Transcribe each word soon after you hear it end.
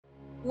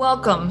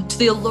Welcome to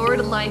the Allured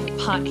Life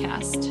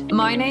podcast.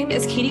 My name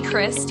is Katie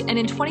Christ, and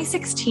in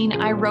 2016,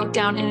 I wrote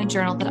down in a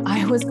journal that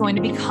I was going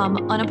to become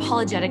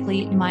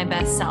unapologetically my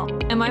best self.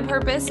 And my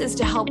purpose is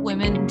to help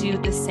women do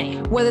the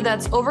same, whether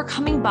that's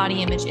overcoming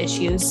body image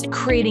issues,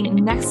 creating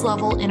next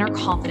level inner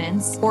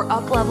confidence, or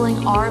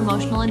up-leveling our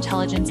emotional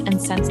intelligence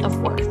and sense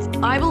of worth.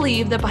 I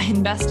believe that by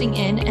investing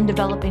in and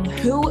developing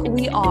who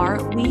we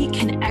are, we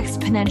can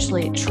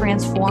exponentially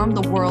transform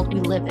the world we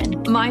live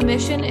in. My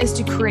mission is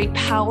to create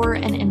power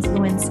and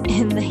influence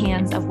in the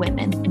hands of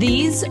women.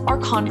 These are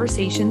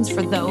conversations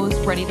for those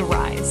ready to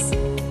rise.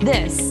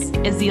 This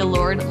is the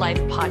Allured Life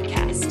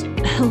podcast.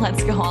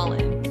 Let's go all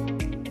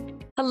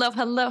in.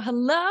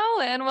 Hello,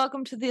 and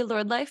welcome to the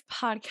Allured Life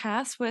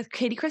podcast with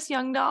Katie Christ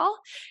Youngdahl.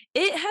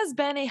 It has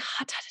been a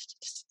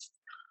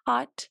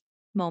hot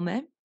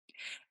moment,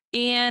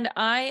 and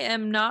I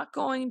am not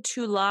going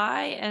to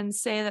lie and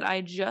say that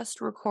I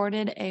just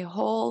recorded a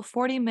whole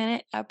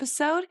 40-minute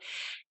episode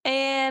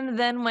and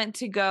then went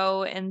to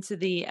go into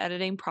the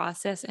editing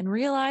process and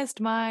realized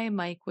my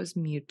mic was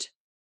mute.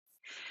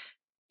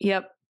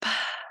 Yep.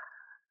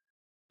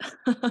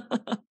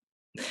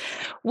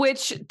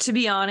 Which, to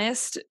be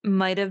honest,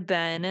 might have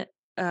been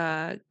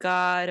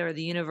God or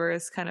the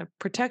universe kind of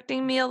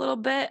protecting me a little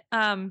bit.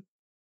 Because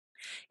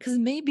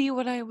maybe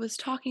what I was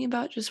talking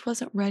about just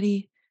wasn't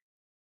ready,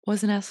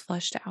 wasn't as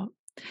fleshed out.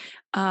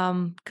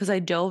 Because I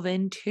dove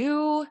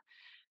into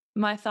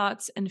my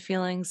thoughts and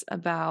feelings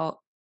about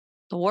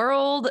the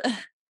world,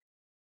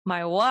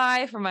 my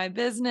why for my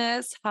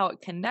business, how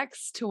it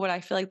connects to what I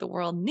feel like the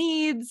world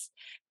needs,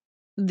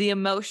 the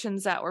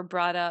emotions that were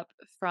brought up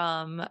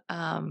from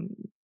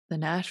the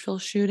Nashville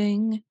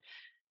shooting,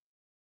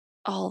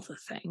 all the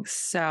things.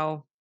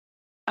 So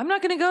I'm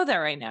not going to go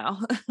there right now.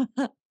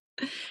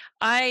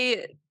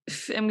 I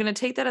am going to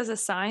take that as a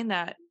sign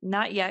that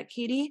not yet,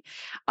 Katie.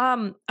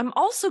 I'm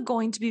also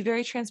going to be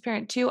very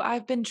transparent too.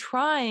 I've been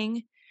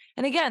trying,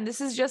 and again,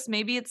 this is just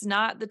maybe it's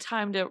not the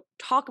time to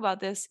talk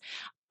about this.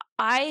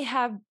 I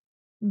have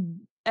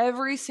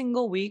every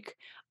single week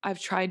I've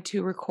tried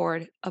to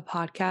record a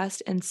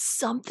podcast and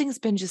something's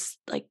been just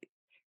like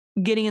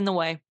getting in the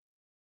way.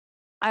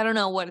 I don't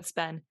know what it's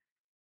been.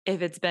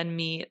 If it's been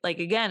me, like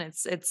again,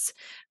 it's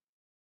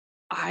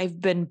I've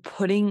been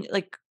putting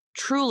like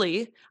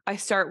truly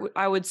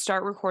I would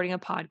start recording a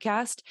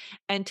podcast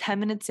and 10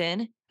 minutes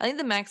in, I think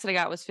the max that I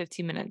got was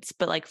 15 minutes,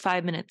 but like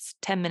 5 minutes,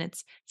 10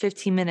 minutes,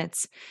 15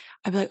 minutes,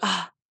 I'd be like,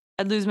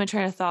 I'd lose my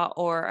train of thought,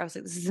 or I was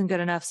like, this isn't good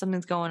enough.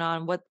 Something's going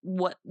on.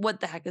 What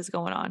the heck is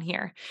going on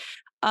here?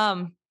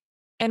 And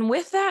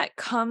with that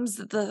comes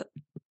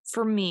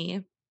for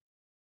me,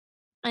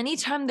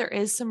 anytime there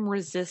is some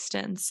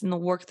resistance in the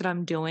work that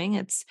I'm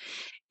doing,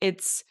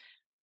 it's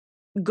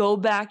go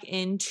back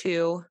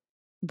into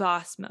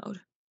boss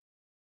mode.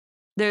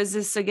 There's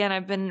this, again,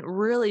 I've been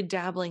really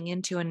dabbling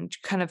into and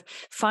kind of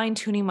fine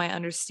tuning my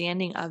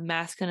understanding of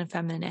masculine and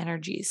feminine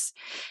energies.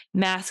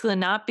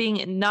 Masculine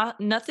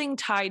nothing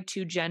tied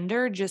to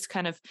gender, just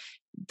kind of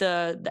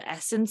the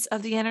essence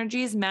of the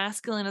energies.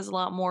 Masculine is a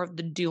lot more of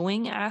the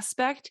doing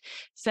aspect.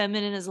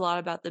 Feminine is a lot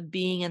about the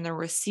being and the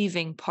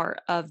receiving part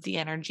of the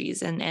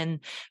energies. And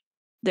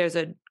there's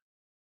a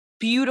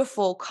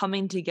beautiful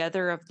coming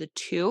together of the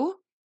two.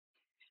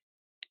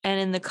 And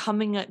in the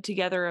coming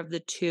together of the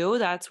two,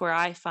 that's where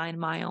I find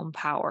my own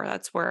power.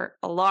 That's where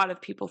a lot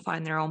of people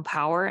find their own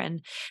power.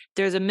 And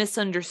there's a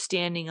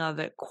misunderstanding of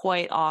it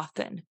quite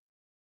often,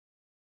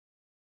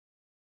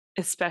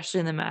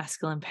 especially in the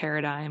masculine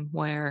paradigm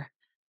where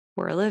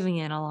we're living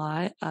in a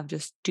lot of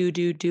just do,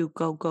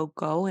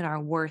 go. And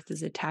our worth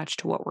is attached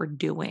to what we're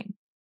doing.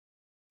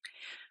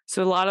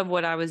 So a lot of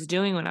what I was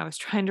doing when I was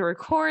trying to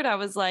record, I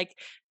was like,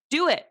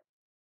 do it.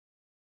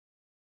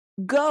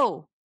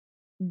 Go.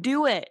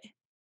 Do it.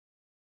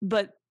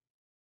 But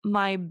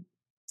my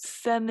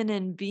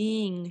feminine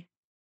being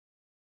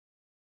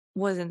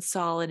wasn't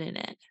solid in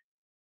it.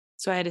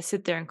 So I had to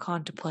sit there and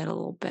contemplate a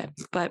little bit.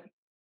 But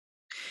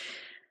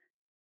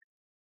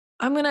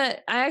I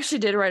actually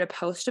did write a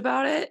post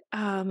about it.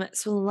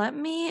 So let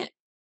me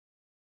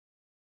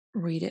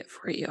read it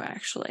for you,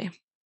 actually.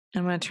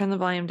 I'm going to turn the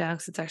volume down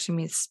because it's actually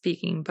me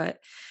speaking, but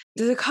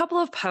there's a couple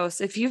of posts.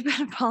 If you've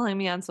been following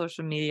me on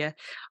social media,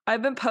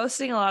 I've been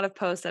posting a lot of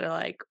posts that are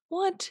like,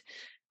 what?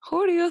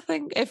 Who do you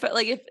think?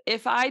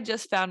 If I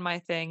just found my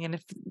thing, and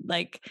if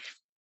like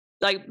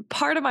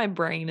part of my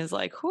brain is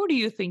like, who do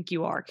you think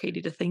you are,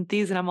 Katie, to think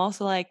these? And I'm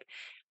also like,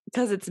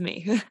 because it's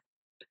me.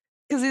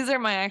 Because these are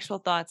my actual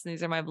thoughts and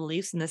these are my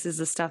beliefs. And this is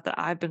the stuff that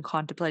I've been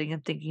contemplating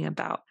and thinking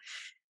about.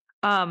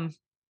 Actually,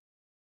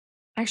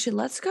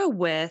 let's go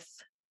with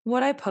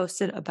what I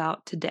posted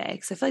about today,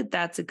 because I feel like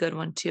that's a good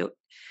one to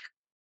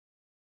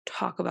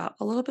talk about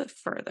a little bit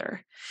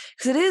further.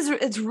 Because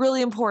it's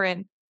really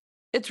important.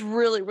 It's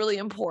really, really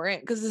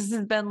important, because this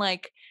has been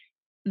like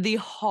the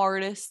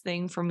hardest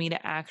thing for me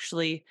to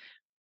actually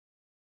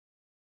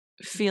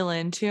feel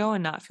into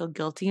and not feel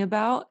guilty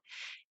about,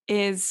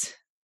 is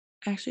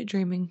actually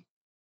dreaming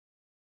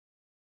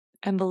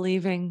and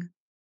believing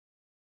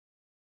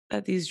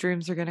that these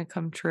dreams are going to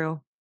come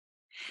true.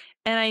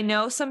 And I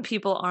know some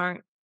people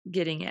aren't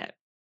getting it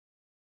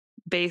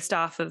based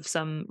off of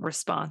some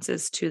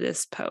responses to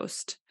this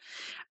post.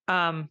 So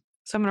I'm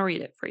going to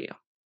read it for you.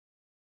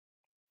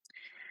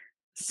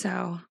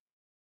 So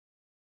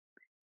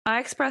I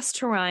express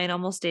to Ryan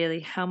almost daily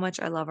how much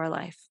I love our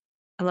life.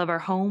 I love our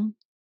home.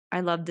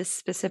 I love this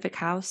specific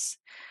house.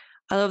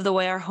 I love the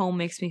way our home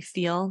makes me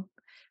feel.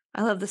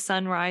 I love the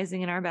sun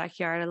rising in our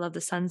backyard. I love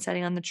the sun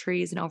setting on the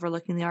trees and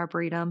overlooking the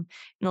arboretum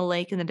and the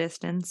lake in the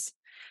distance.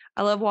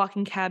 I love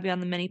walking Cabby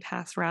on the many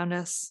paths around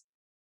us.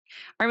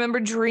 I remember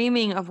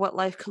dreaming of what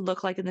life could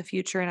look like in the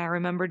future, and I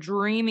remember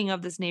dreaming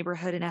of this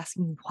neighborhood and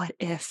asking, what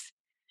if?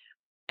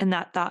 And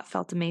that thought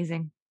felt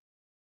amazing.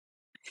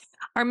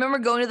 I remember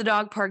going to the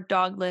dog park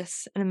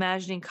dogless and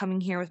imagining coming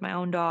here with my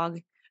own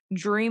dog,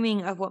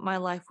 dreaming of what my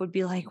life would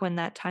be like when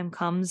that time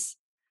comes,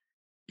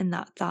 and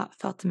that thought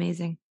felt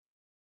amazing.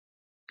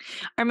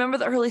 I remember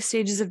the early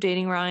stages of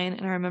dating Ryan,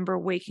 and I remember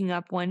waking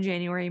up one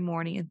January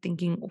morning and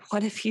thinking,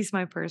 what if he's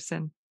my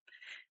person?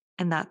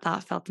 And that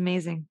thought felt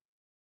amazing.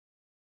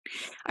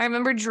 I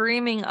remember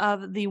dreaming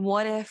of the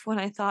what if when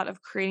I thought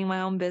of creating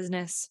my own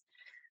business.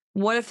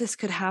 What if this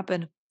could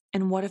happen?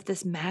 And what if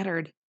this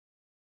mattered?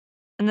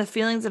 And the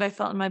feelings that I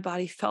felt in my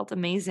body felt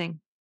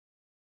amazing.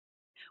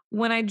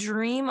 When I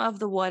dream of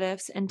the what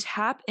ifs and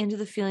tap into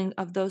the feeling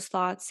of those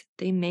thoughts,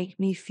 they make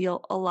me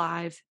feel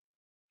alive.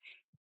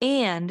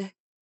 And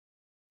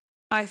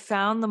I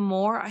found the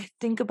more I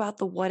think about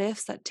the what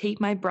ifs that take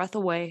my breath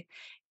away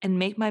and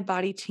make my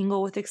body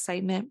tingle with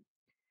excitement,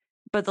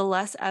 but the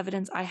less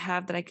evidence I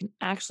have that I can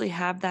actually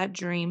have that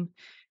dream,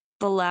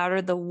 the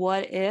louder the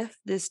what if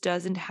this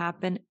doesn't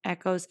happen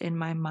echoes in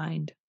my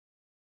mind.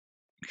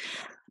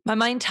 My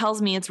mind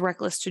tells me it's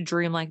reckless to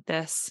dream like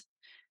this,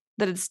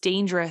 that it's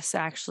dangerous,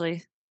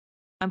 actually.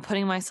 I'm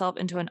putting myself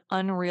into an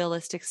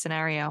unrealistic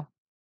scenario.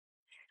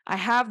 I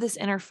have this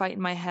inner fight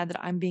in my head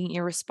that I'm being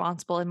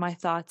irresponsible in my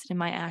thoughts and in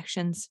my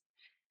actions.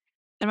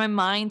 And my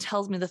mind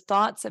tells me the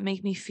thoughts that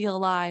make me feel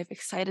alive,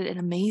 excited, and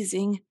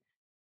amazing.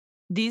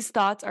 These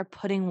thoughts are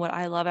putting what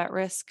I love at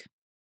risk.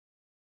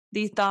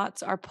 These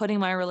thoughts are putting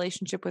my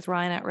relationship with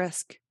Ryan at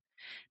risk.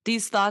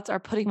 These thoughts are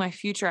putting my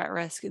future at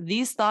risk.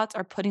 These thoughts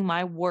are putting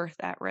my worth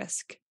at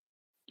risk.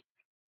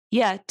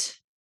 Yet,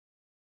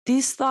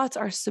 these thoughts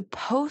are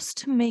supposed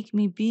to make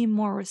me be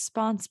more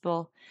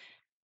responsible,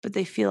 but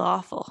they feel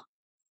awful.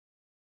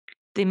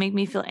 They make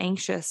me feel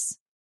anxious.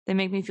 They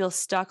make me feel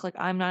stuck, like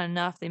I'm not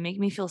enough. They make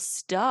me feel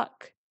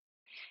stuck.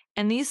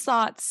 And these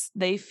thoughts,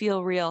 they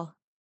feel real.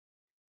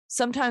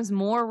 Sometimes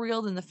more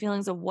real than the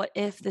feelings of what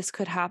if this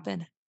could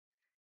happen.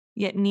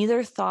 Yet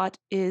neither thought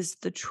is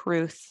the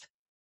truth.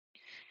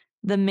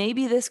 The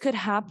maybe this could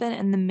happen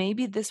and the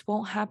maybe this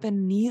won't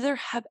happen, neither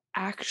have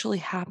actually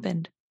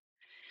happened.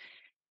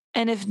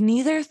 And if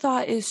neither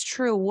thought is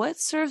true, what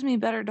serves me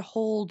better to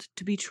hold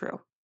to be true?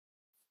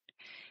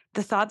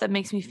 The thought that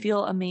makes me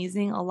feel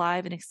amazing,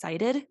 alive, and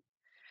excited?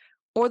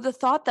 Or the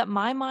thought that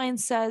my mind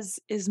says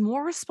is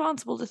more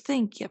responsible to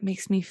think, yet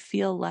makes me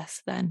feel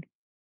less than?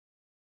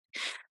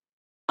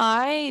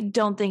 I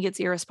don't think it's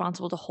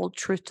irresponsible to hold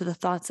truth to the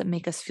thoughts that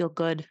make us feel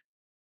good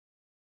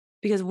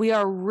because we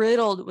are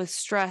riddled with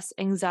stress,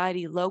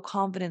 anxiety, low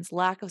confidence,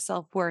 lack of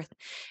self worth,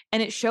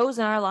 and it shows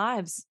in our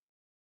lives.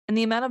 And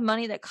the amount of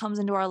money that comes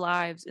into our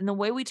lives, and the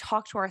way we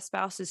talk to our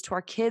spouses, to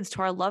our kids,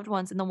 to our loved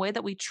ones, and the way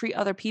that we treat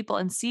other people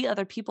and see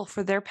other people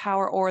for their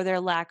power or their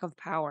lack of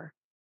power.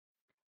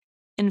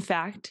 In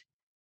fact,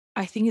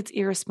 I think it's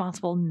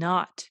irresponsible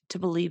not to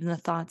believe in the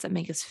thoughts that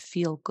make us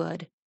feel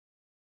good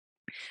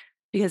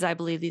because I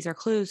believe these are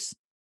clues.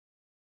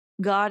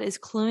 God is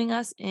cluing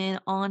us in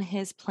on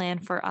his plan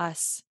for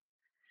us.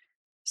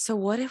 So,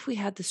 what if we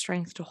had the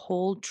strength to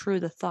hold true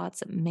the thoughts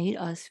that made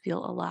us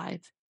feel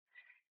alive,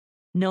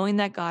 knowing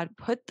that God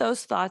put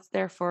those thoughts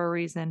there for a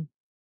reason?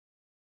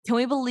 Can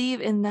we believe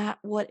in that?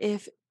 What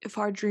if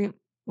our dream,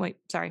 wait,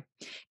 sorry.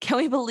 Can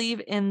we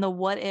believe in the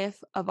what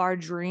if of our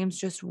dreams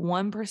just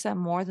 1%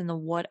 more than the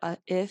what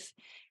if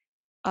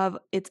of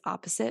its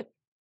opposite?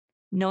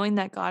 Knowing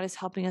that God is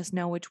helping us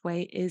know which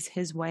way is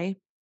his way,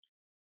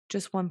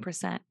 just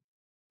 1%.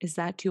 Is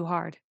that too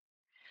hard?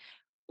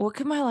 What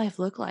could my life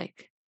look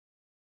like?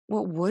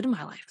 What would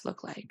my life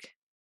look like?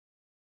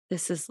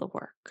 This is the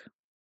work.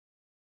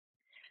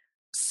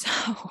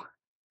 So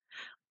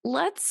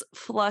let's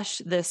flush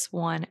this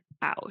one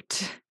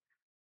out.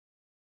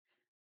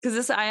 Because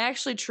this, I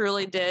actually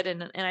truly did.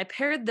 And I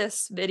paired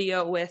this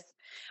video with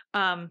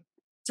um,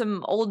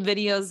 some old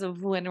videos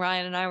of when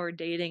Ryan and I were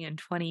dating in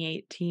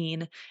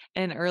 2018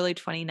 and early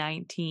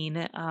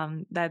 2019.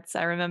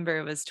 I remember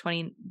it was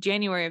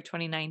January of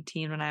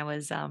 2019 when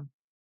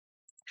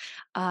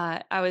uh,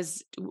 I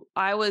was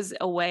I was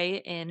away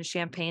in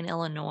Champaign,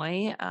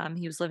 Illinois.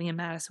 He was living in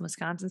Madison,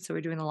 Wisconsin, so we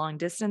are doing the long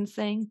distance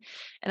thing,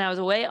 and I was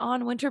away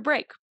on winter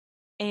break.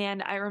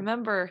 And I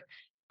remember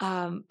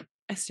um,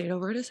 I stayed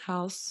over at his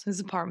house, his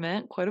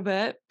apartment, quite a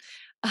bit.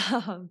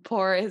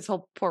 Poor his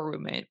whole poor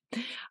roommate.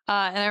 And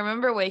I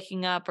remember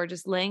waking up or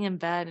just laying in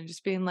bed and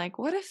just being like,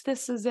 "What if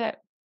this is it?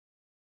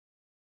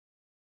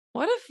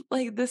 What if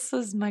like this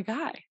was my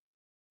guy?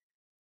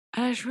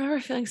 And I just remember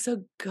feeling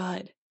so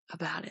good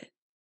about it.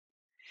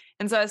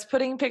 And so I was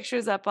putting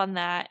pictures up on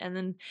that, and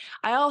then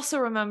I also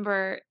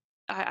remember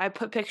I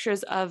put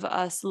pictures of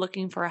us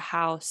looking for a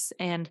house,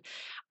 and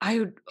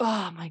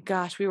oh my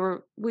gosh, we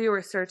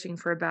were searching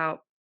for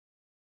about,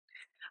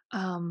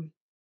 um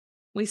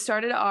we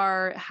started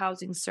our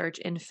housing search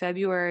in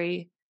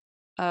February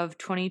of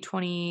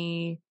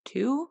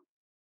 2022?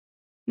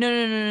 No,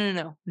 no, no, no, no,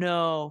 no.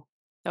 No.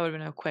 That would've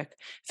been a quick.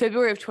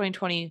 February of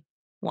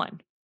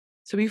 2021.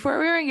 So before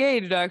we were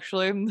engaged,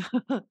 actually.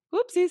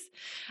 Whoopsies.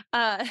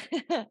 Uh,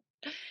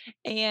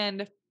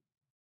 and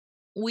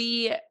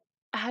we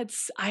I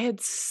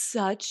had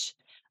such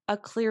a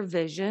clear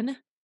vision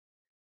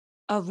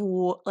of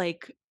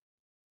like,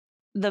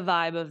 the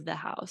vibe of the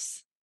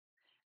house.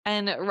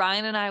 And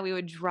Ryan and I, we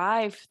would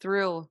drive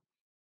through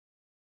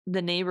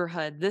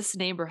this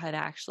neighborhood,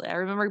 actually. I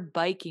remember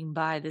biking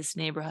by this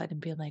neighborhood and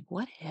being like,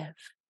 "What if?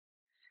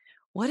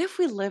 What if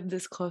we lived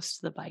this close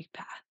to the bike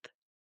path?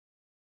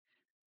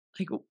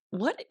 Like,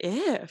 what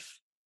if?"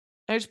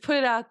 I just put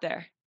it out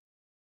there,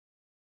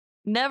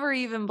 never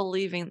even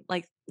believing,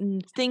 like,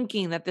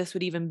 thinking that this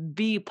would even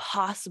be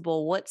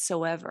possible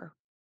whatsoever.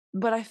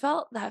 But I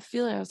felt that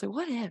feeling. I was like,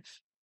 "What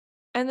if?"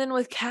 And then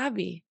with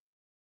Cabby,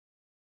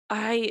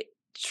 I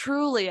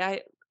truly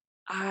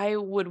I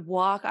would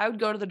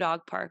go to the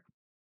dog park.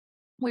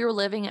 We were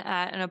living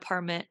at an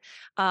apartment,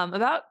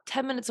 about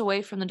 10 minutes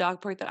away from the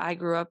dog park that I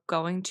grew up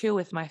going to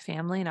with my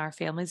family and our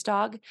family's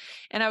dog,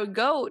 and I would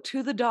go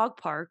to the dog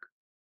park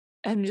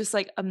and just,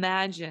 like,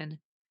 imagine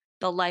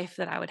the life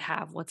that I would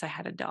have once I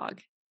had a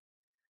dog.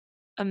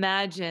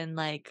 Imagine,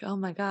 like, "Oh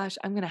my gosh,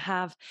 I'm gonna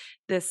have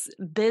this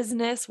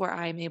business where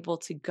I'm able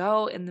to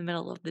go in the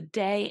middle of the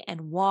day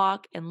and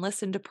walk and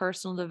listen to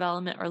personal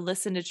development or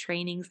listen to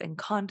trainings and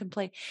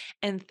contemplate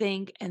and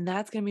think, and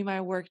that's gonna be my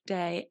work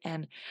day,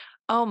 and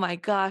oh my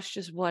gosh,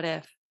 just what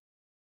if?"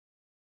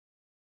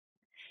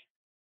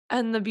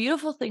 And the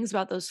beautiful things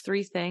about those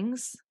 3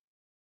 things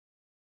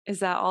is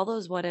that all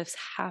those what ifs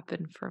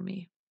happened for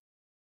me.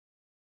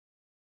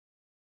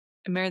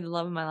 I married the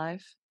love of my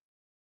life.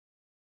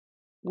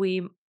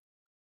 We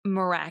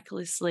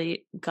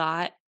miraculously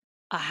got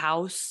a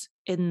house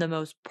in the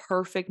most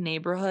perfect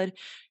neighborhood,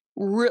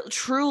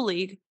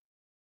 truly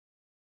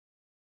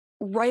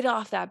right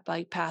off that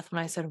bike path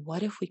when I said,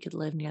 "What if we could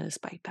live near this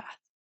bike path?"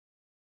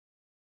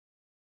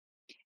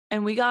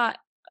 And we got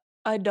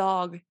a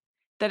dog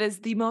that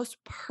is the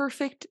most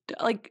perfect,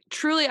 like,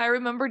 truly, I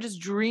remember just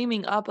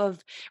dreaming up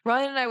of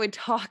Ryan and I would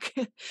talk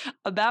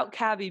about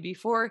Cabby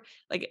before,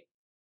 like,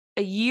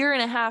 a year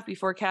and a half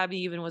before Cabby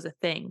even was a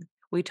thing.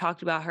 We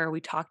talked about her, we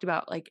talked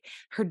about, like,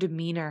 her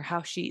demeanor,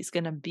 how she's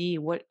gonna be,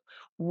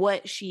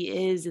 what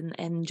she is,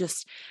 and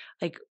just,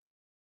 like,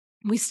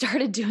 we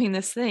started doing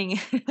this thing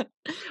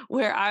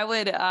where I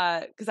would,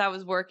 because I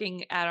was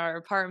working at our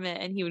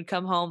apartment and he would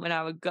come home and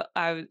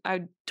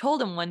I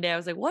told him one day, I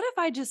was like, "What if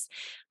I just,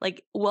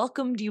 like,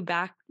 welcomed you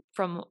back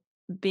from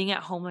being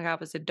at home like I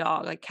was a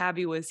dog, like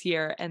Cabby was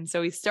here?" And so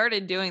we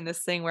started doing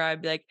this thing where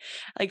I'd be like,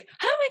 "Oh my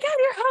god,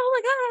 you're home!"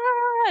 Like,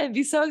 "Ah!" And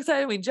be so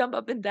excited. We jump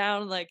up and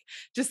down, like,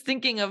 just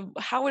thinking of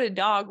how would a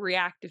dog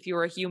react if you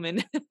were a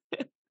human.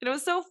 And it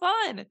was so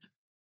fun.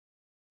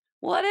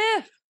 What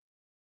if?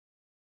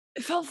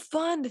 It felt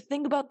fun to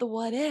think about the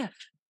what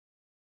if.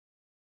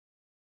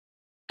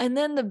 And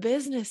then the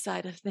business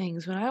side of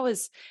things, when I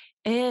was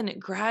in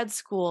grad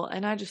school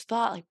and I just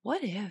thought, like,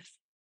 what if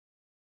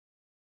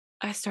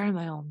I started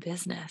my own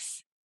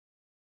business?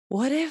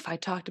 What if I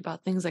talked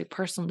about things like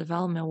personal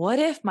development? What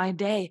if my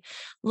day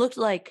looked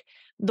like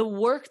the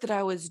work that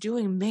I was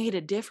doing made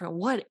a difference?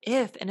 What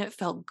if? And it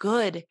felt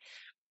good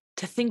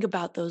to think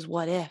about those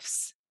what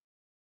ifs.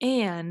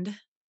 And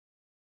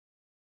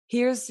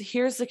here's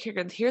the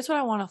kicker. Here's what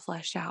I want to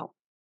flesh out.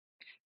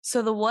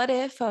 So the what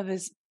if of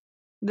is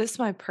this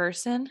my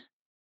person?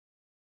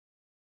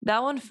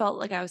 That one felt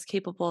like I was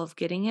capable of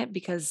getting it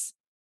because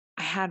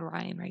I had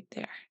Ryan right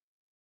there.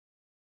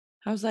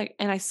 I was like,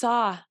 and I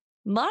saw a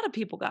lot of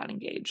people got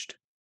engaged.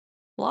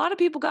 A lot of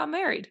people got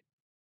married.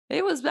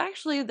 It was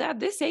actually at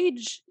this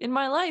age in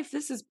my life,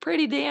 this is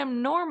pretty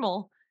damn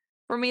normal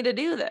for me to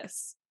do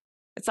this.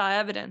 I saw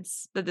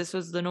evidence that this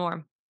was the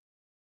norm.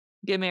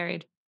 Get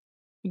married,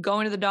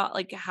 going to the dog,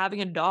 like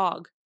having a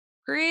dog.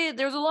 Great.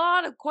 There's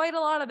quite a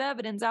lot of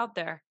evidence out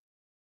there.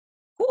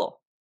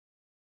 Cool.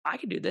 I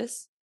can do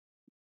this.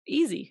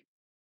 Easy.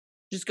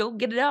 Just go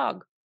get a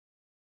dog.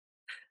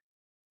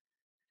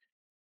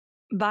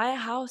 Buy a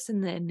house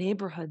in the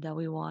neighborhood that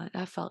we want.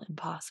 That felt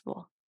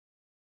impossible.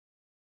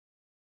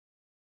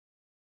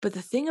 But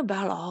the thing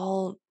about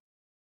all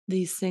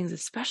these things,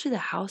 especially the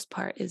house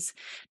part, is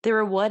there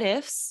were what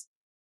ifs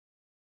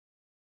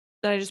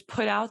that I just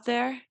put out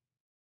there,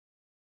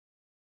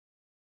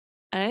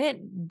 and I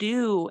didn't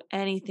do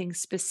anything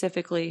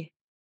specifically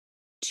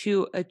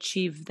to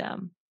achieve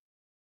them.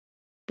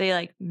 They,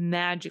 like,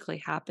 magically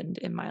happened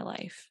in my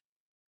life.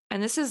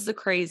 And this is the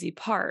crazy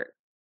part,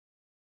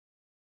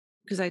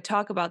 because I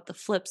talk about the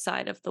flip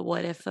side of the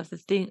what if of the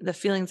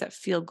feelings that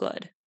feel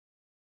good.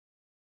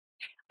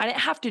 I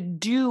didn't have to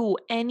do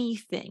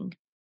anything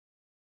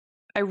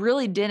I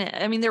really didn't.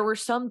 I mean, there were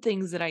some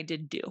things that I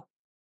did do.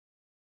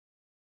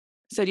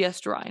 Said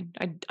yes to Ryan.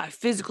 I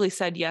physically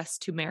said yes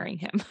to marrying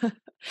him.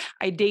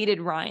 I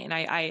dated Ryan.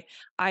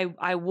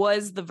 I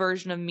was the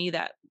version of me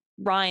that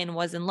Ryan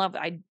was in love.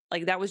 I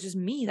like that was just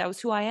me. That was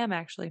who I am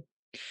actually.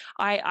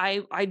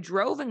 I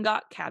drove and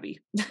got Cabby.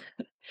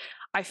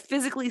 I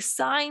physically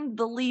signed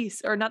the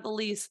lease, or not the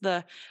lease,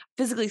 the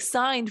physically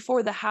signed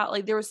for the house.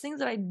 Like there was things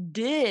that I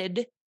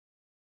did,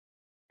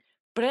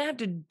 but I didn't have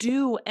to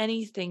do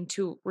anything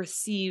to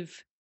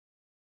receive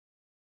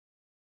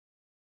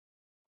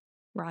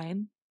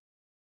Ryan,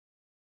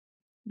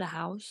 the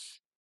house,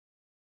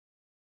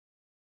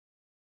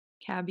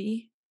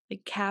 Cabby,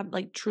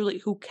 like truly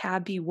who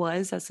Cabby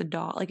was as a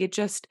dog. Like it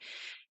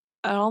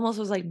almost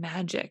was like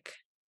magic.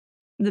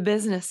 The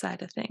business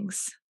side of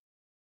things.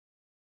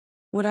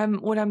 What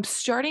I'm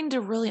starting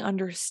to really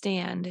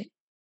understand,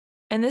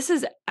 and this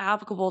is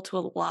applicable to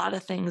a lot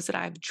of things that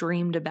I've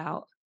dreamed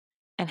about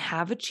and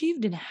have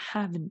achieved and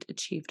haven't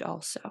achieved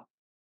also.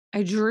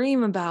 I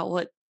dream about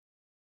what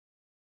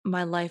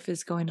my life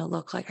is going to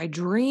look like. I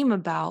dream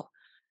about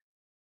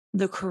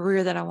the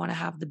career that I want to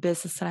have, the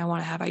business that I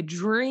want to have. I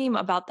dream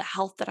about the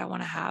health that I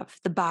want to have,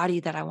 the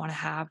body that I want to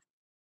have.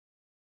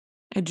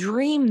 I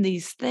dream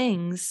these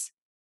things.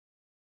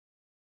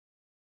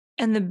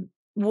 And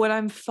what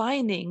I'm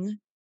finding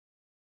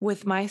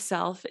with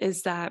myself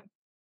is that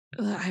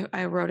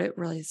I wrote it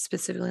really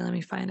specifically. Let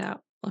me find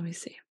out. Let me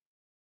see.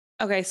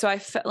 Okay, so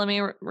let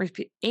me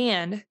repeat.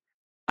 And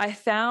I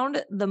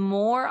found the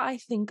more I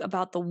think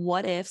about the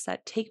what ifs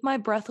that take my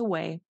breath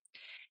away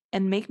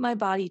and make my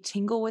body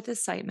tingle with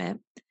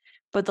excitement,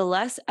 but the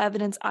less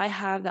evidence I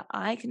have that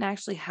I can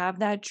actually have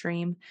that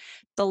dream,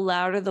 the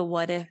louder the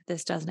what if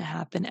this doesn't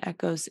happen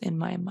echoes in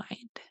my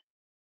mind.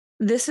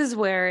 This is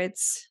where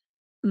it's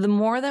the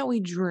more that we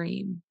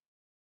dream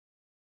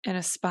and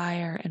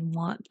aspire and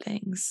want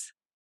things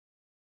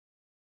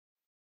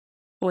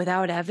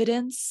without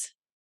evidence,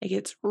 it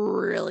gets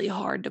really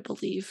hard to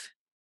believe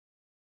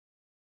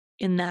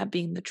in that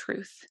being the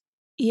truth.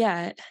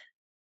 Yet,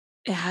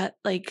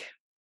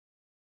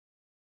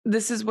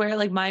 this is where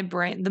like my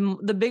brain,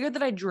 the bigger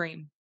that I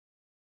dream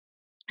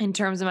in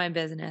terms of my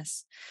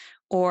business,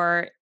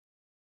 or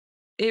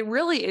it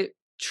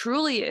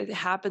truly it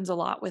happens a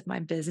lot with my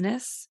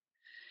business,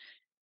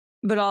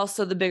 but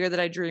also the bigger that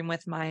I dream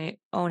with my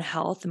own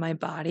health and my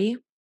body,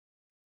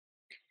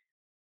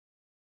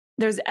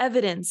 there's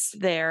evidence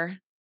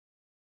there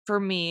for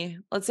me,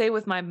 let's say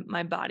with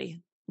my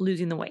body,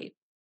 losing the weight,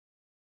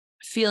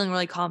 feeling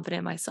really confident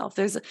in myself.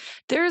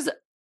 There's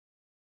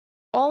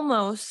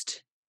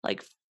almost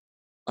like,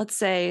 let's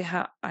say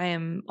I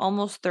am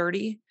almost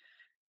 30.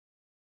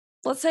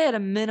 Let's say at a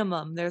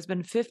minimum, there's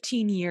been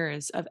 15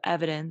 years of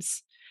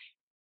evidence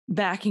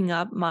backing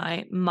up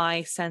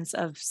my sense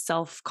of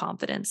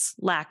self-confidence,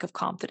 lack of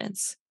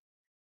confidence.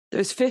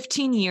 There's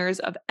 15 years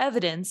of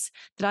evidence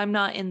that I'm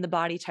not in the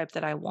body type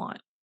that I want.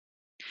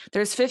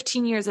 There's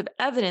 15 years of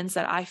evidence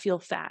that I feel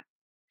fat,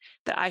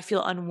 that I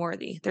feel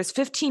unworthy. There's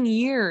 15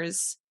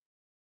 years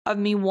of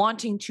me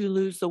wanting to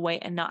lose the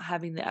weight and not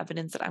having the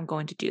evidence that I'm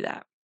going to do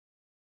that.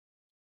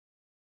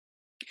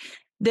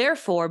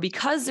 Therefore,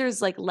 because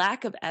there's like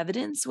lack of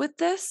evidence with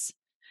this,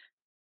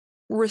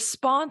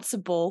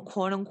 responsible,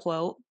 quote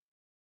unquote,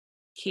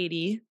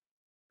 Katie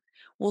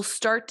will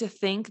start to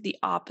think the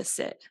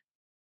opposite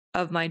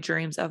of my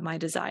dreams, of my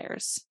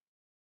desires,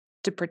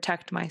 to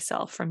protect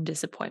myself from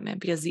disappointment,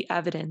 because the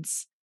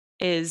evidence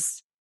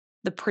is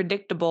the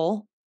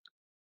predictable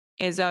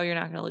is, oh, you're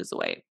not going to lose the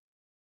weight.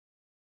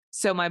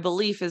 So my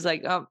belief is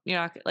like, oh, you're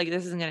not, like,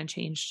 this isn't going to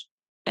change.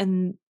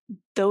 And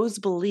those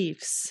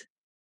beliefs,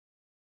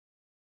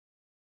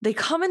 they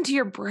come into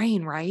your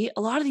brain, right?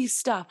 A lot of these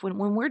stuff, when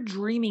we're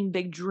dreaming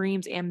big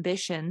dreams,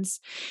 ambitions,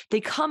 they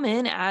come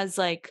in as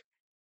like,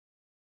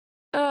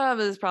 oh, but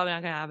this is probably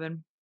not going to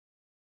happen.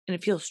 And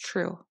it feels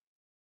true.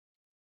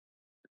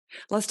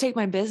 Let's take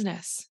my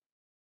business.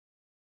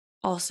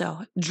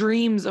 Also,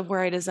 dreams of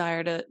where I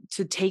desire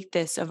to take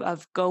this,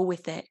 of go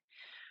with it.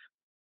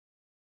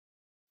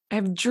 I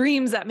have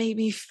dreams that make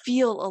me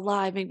feel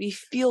alive, make me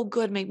feel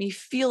good, make me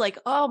feel like,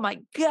 oh my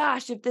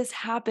gosh, if this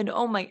happened,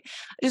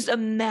 just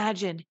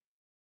imagine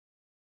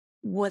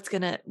what's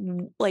gonna,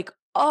 like,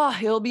 oh,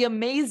 it'll be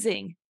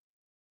amazing.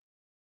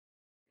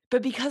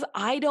 But because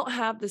I don't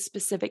have the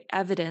specific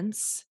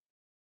evidence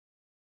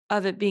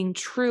of it being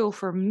true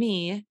for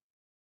me,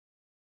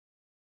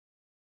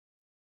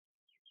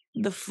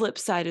 the flip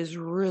side is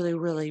really,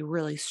 really,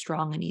 really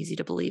strong and easy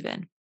to believe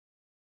in.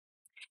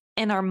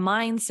 And our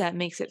mindset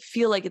makes it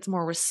feel like it's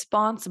more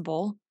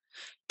responsible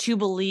to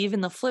believe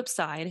in the flip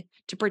side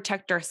to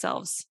protect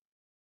ourselves.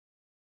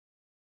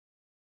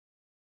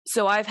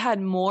 So I've had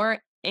more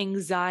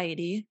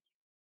anxiety,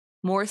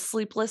 more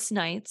sleepless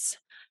nights,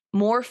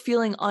 more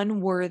feeling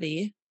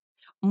unworthy,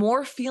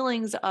 more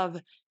feelings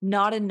of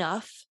not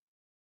enough,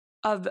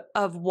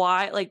 of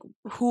why, like,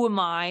 who am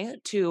I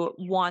to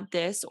want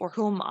this, or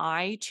who am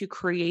I to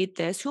create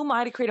this? Who am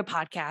I to create a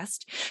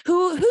podcast?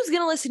 Who's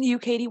going to listen to you,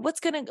 Katie? What's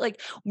going to,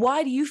 like,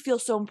 why do you feel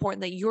so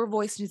important that your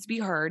voice needs to be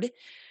heard?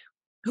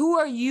 Who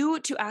are you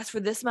to ask for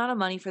this amount of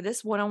money for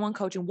this one-on-one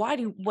coaching? Why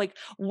do like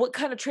what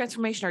kind of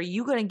transformation are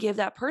you going to give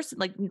that person?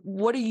 Like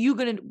what are you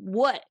going to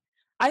what?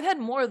 I've had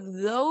more of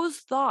those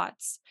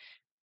thoughts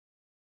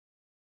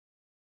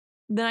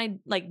than I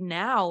like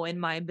now in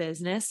my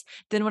business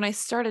than when I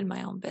started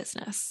my own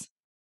business.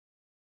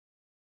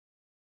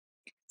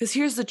 Because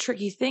here's the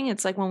tricky thing,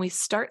 it's like when we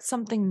start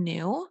something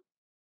new,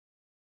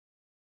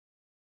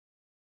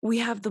 we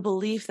have the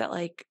belief that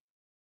like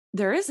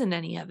there isn't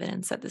any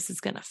evidence that this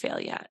is going to fail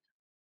yet.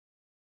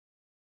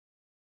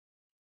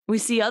 We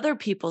see other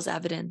people's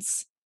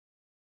evidence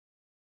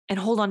and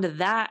hold on to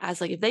that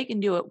as like if they can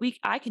do it,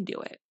 I can do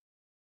it.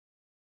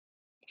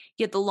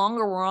 Yet the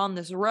longer we're on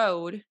this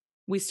road,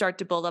 we start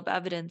to build up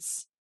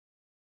evidence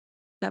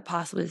that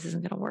possibly this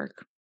isn't going to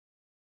work.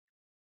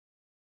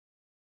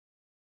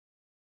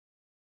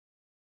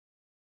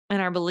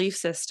 And our belief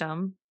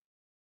system,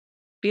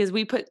 because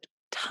we put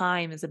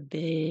time as a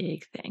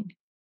big thing.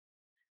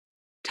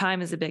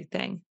 Time is a big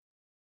thing.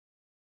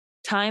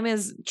 Time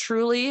is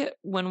truly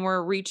when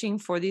we're reaching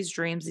for these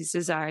dreams, these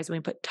desires, and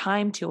we put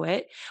time to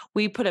it,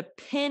 we put a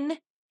pin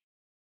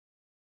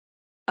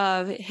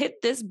of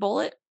hit this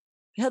bullet,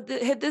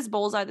 hit this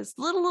bullseye, this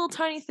little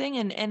tiny thing,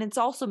 and it's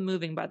also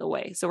moving, by the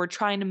way. So we're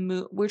trying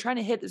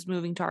to hit this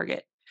moving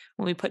target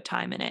when we put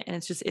time in it, and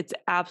it's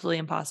absolutely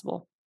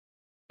impossible.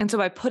 And so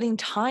by putting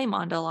time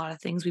onto a lot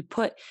of things,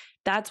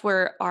 that's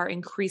where our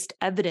increased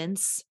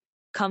evidence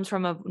comes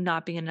from of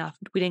not being enough.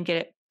 We didn't get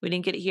it. We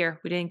didn't get it here.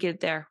 We didn't get it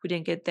there. We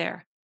didn't get it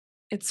there.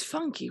 It's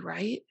funky,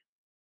 right?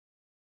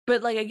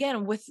 But like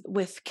again,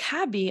 with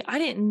Cabby, I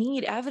didn't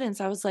need evidence.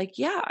 I was like,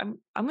 yeah,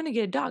 I'm gonna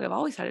get a dog. I've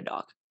always had a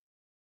dog.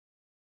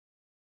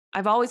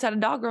 I've always had a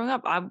dog growing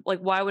up. I'm like,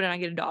 why wouldn't I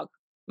get a dog?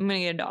 I'm gonna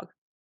get a dog.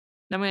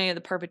 I'm gonna get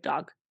the perfect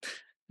dog.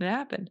 It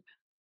happened.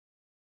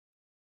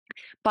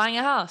 Buying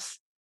a house.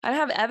 I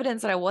didn't have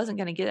evidence that I wasn't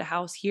gonna get a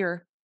house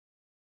here.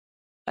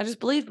 I just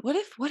believed, what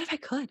if I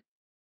could?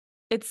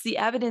 It's the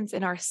evidence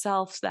in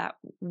ourselves that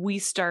we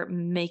start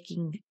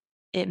making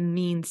it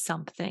mean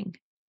something.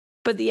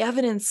 But the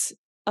evidence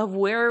of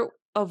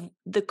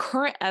the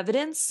current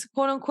evidence,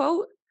 quote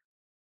unquote,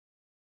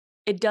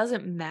 it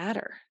doesn't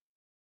matter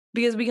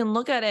because we can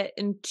look at it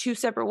in two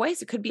separate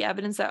ways. It could be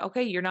evidence that,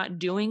 okay, you're not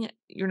doing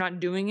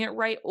it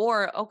right.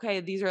 Or,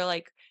 okay, these are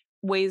like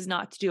ways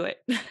not to do it.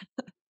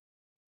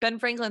 Ben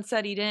Franklin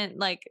said he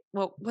didn't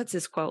what's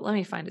his quote? Let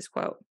me find his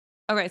quote.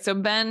 Okay. So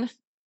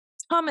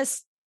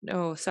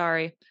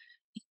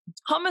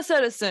Thomas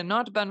Edison,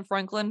 not Ben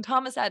Franklin,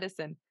 Thomas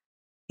Edison.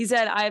 He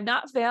said, I have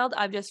not failed.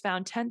 I've just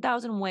found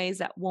 10,000 ways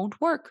that won't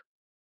work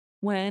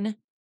when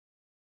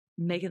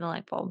making the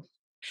light bulb.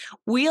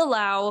 We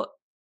allow,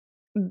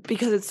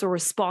 because it's the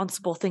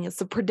responsible thing, it's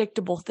the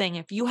predictable thing.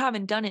 If you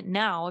haven't done it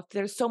now, if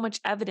there's so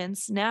much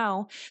evidence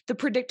now, the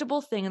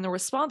predictable thing and the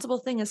responsible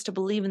thing is to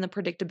believe in the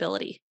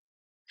predictability.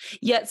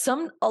 Yet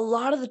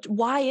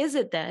why is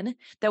it then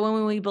that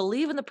when we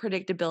believe in the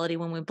predictability,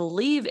 when we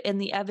believe in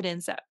the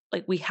evidence that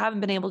like we haven't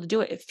been able to do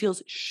it, it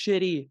feels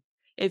shitty.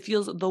 It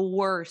feels the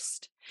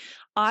worst.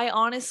 I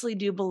honestly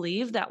do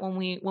believe that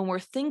when we're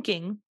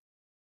thinking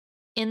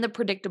in the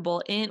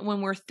predictable,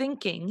 when we're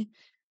thinking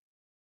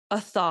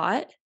a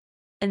thought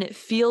and it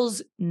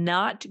feels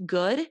not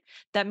good,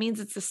 that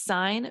means it's a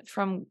sign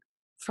from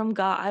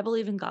God. I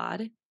believe in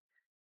God.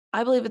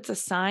 I believe it's a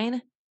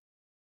sign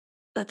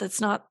that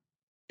that's not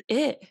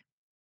it.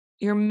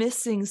 You're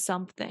missing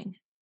something.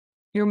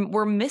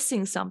 We're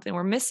missing something.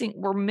 We're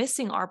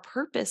missing our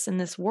purpose in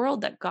this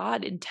world that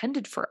God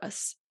intended for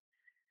us.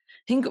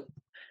 I think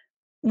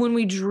when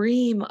we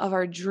dream of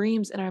our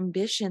dreams and our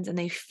ambitions and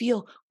they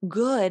feel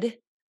good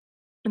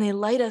and they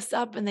light us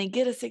up and they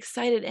get us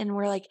excited and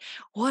we're like,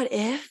 what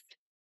if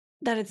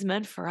that it's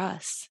meant for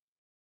us?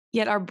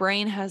 Yet our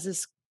brain has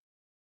this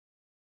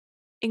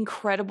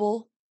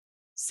incredible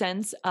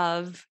sense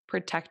of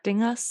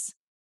protecting us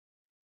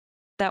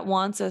that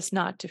wants us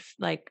not to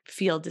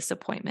feel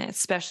disappointment,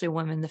 especially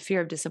women. The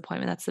fear of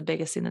disappointment, that's the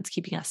biggest thing that's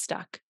keeping us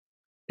stuck.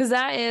 Because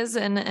that is,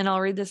 and I'll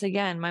read this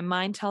again, my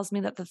mind tells me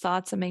that the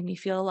thoughts that make me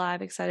feel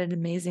alive, excited,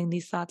 amazing,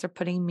 these thoughts are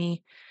putting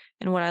me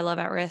and what I love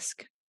at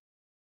risk.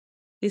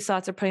 These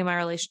thoughts are putting my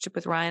relationship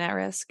with Ryan at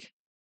risk.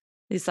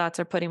 These thoughts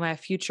are putting my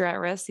future at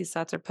risk. These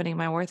thoughts are putting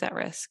my worth at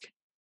risk.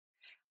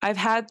 I've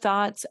had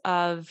thoughts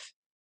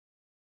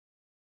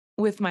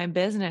with my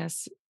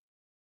business,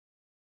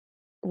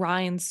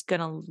 Ryan's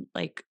gonna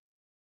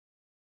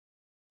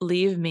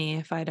leave me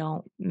if I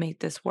don't make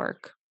this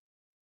work.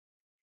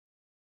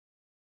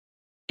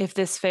 If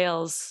this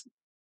fails,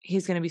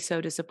 he's gonna be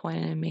so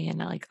disappointed in me,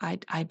 and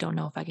I don't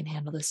know if I can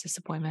handle this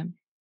disappointment.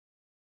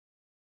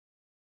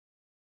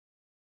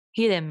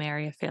 He didn't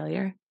marry a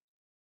failure.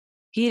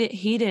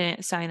 He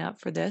didn't sign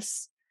up for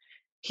this.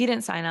 He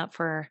didn't sign up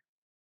for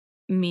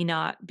me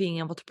not being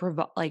able to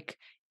provide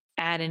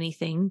add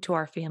anything to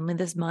our family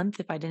this month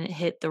if I didn't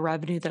hit the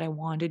revenue that I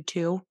wanted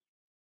to.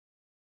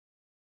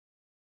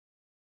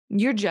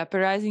 You're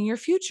jeopardizing your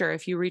future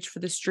if you reach for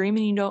this dream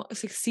and you don't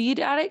succeed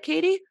at it,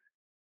 Katie.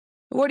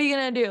 What are you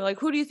gonna do? Like,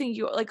 who do you think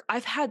you are? Like,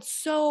 I've had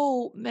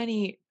so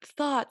many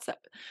thoughts that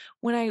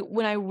when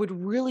I would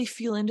really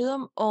feel into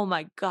them, oh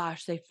my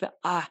gosh, they felt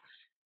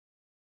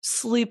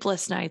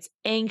sleepless nights,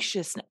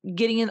 anxious,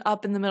 getting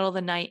up in the middle of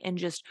the night and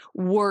just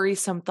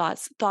worrisome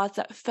thoughts, thoughts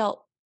that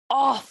felt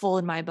awful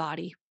in my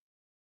body,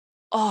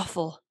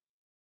 awful.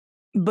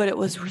 But it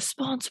was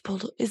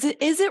responsible. Is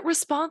it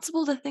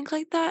responsible to think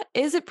like that?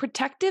 Is it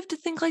protective to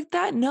think like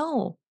that?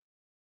 No.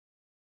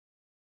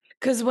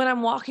 Because when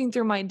I'm walking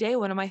through my day,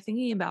 what am I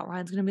thinking about?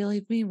 Ryan's gonna be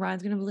leave me.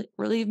 Ryan's gonna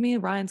relieve me.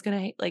 Ryan's gonna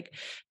hate. Like,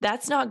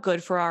 that's not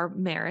good for our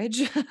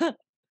marriage.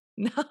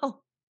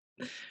 No,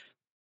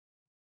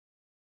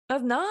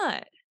 that's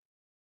not.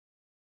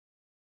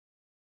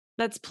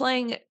 That's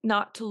playing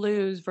not to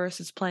lose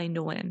versus playing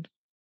to win.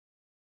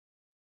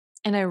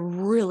 And I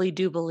really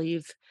do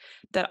believe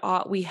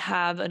that we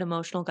have an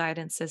emotional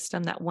guidance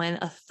system that when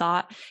a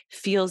thought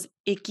feels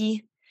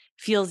icky,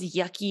 feels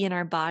yucky in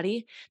our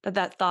body,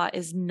 that thought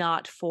is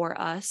not for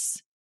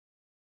us.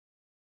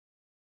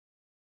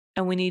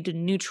 And we need to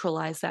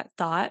neutralize that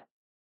thought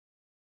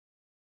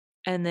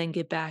and then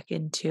get back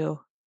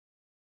into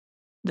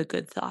the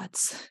good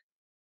thoughts.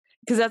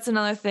 Because that's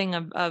another thing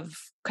of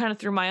kind of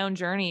through my own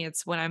journey.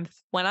 It's when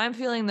I'm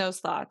feeling those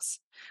thoughts,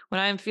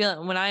 when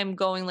I'm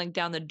going like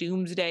down the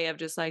doomsday of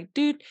just like,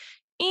 dude,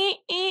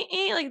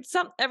 like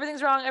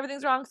everything's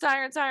wrong,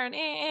 siren, siren,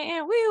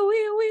 wee,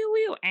 wee, wee,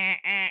 wee,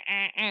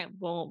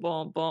 boom,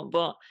 boom, boom,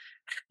 boom.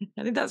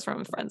 I think that's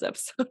from a Friends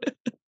episode,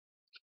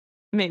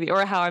 maybe,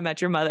 or How I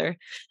Met Your Mother.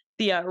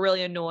 The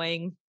really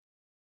annoying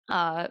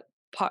part.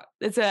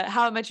 It's a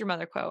How I Met Your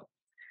Mother quote.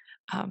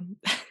 Um,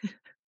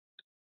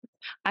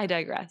 I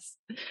digress.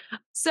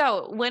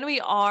 So when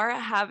we are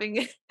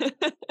having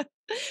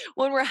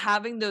when we're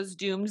having those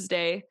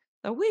doomsday,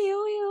 the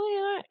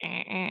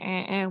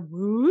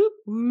whoop,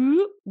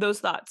 whoop, those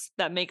thoughts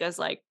that make us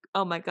like,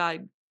 oh my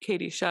God,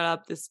 Katie, shut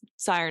up. This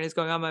siren is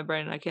going on in my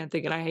brain and I can't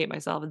think and I hate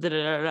myself. Da,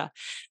 da, da, da.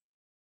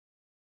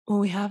 When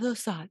we have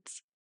those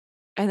thoughts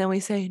and then we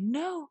say,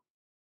 no,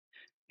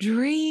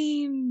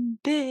 dream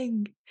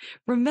big.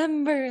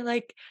 Remember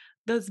like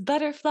those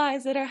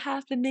butterflies that are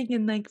happening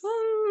and like,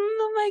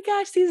 oh my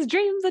gosh, these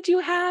dreams that you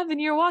have and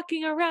you're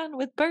walking around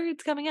with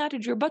birds coming out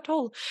of your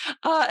butthole.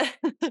 Uh,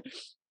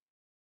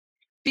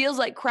 feels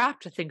like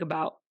crap to think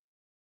about.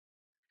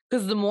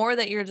 Because the more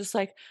that you're just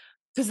like,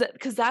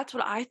 because that's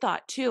what I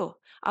thought too.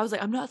 I was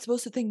like, I'm not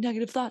supposed to think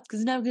negative thoughts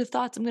because negative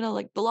thoughts, I'm gonna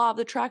like the law of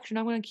attraction.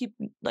 I'm gonna keep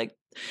like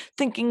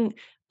thinking,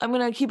 I'm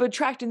gonna keep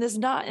attracting this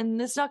not,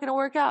 and it's not gonna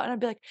work out. And I'd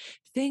be like,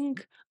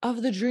 think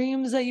of the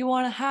dreams that you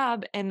want to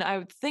have. And I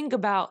would think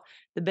about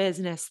the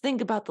business, think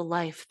about the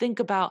life, think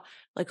about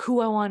like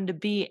who I wanted to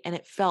be. And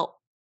it felt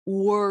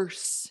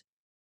worse.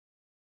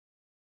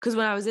 Because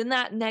when I was in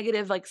that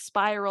negative, like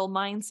spiral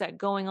mindset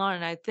going on,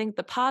 and I'd think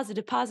the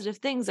positive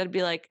things, I'd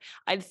be like,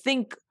 I'd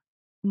think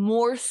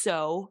more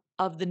so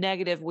of the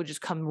negative would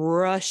just come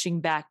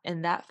rushing back.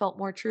 And that felt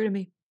more true to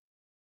me.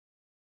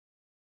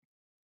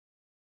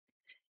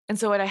 And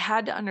so what I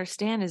had to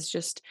understand is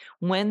just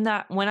when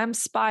I'm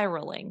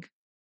spiraling,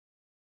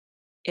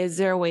 is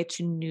there a way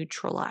to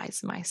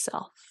neutralize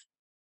myself?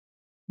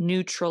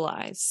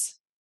 Neutralize.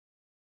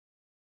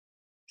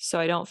 So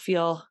I don't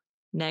feel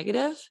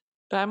negative,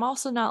 but I'm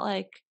also not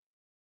like,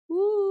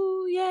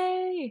 ooh,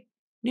 yay.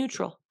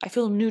 Neutral. I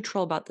feel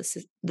neutral about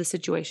the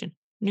situation.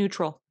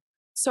 Neutral.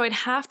 So I'd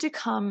have to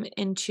come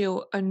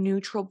into a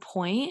neutral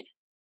point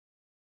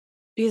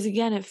because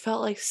again, it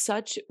felt like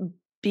such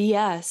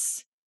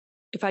BS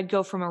if I'd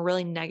go from a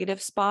really negative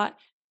spot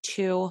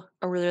to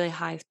a really, really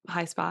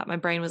high spot. My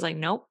brain was like,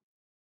 nope.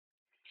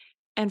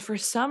 And for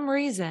some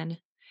reason,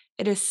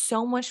 it is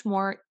so much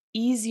more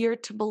easier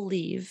to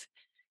believe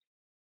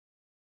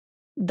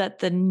that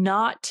the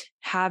not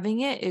having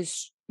it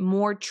is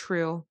more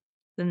true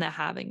than the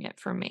having it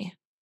for me.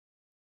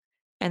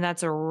 And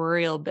that's a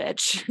real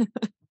bitch.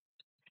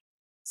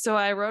 So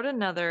I wrote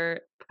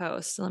another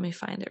post. Let me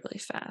find it really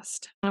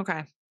fast.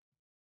 Okay.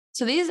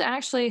 So these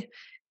actually,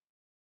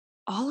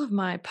 all of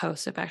my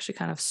posts have actually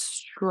kind of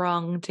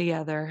strung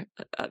together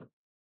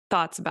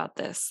thoughts about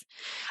this.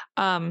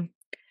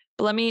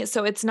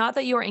 So it's not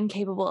that you are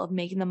incapable of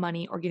making the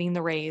money or getting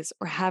the raise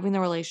or having the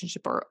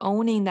relationship or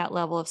owning that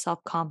level of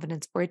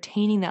self-confidence or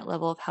attaining that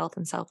level of health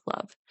and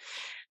self-love.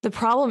 The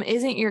problem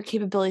isn't your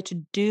capability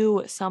to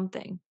do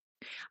something.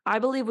 I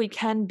believe we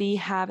can be,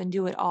 have, and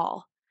do it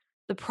all.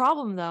 The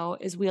problem, though,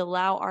 is we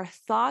allow our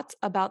thoughts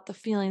about the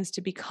feelings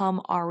to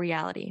become our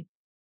reality.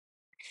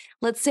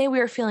 Let's say we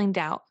are feeling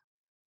doubt.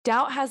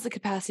 Doubt has the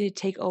capacity to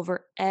take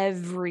over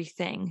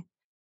everything.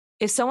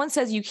 If someone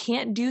says you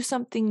can't do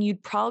something,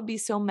 you'd probably be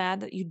so mad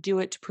that you do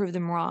it to prove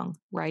them wrong,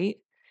 right?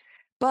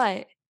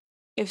 But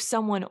if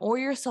someone or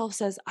yourself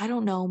says, I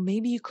don't know,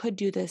 maybe you could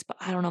do this, but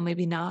I don't know,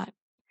 maybe not,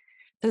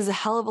 that is a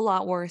hell of a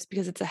lot worse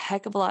because it's a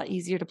heck of a lot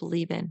easier to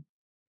believe in.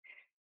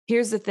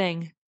 Here's the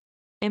thing.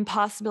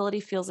 Impossibility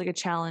feels like a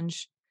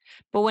challenge.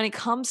 But when it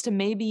comes to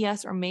maybe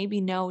yes or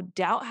maybe no,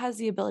 doubt has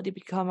the ability to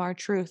become our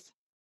truth.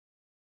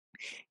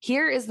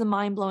 Here is the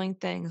mind-blowing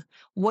thing.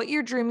 What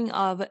you're dreaming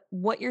of,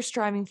 what you're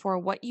striving for,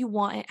 what you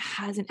want, it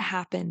hasn't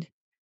happened.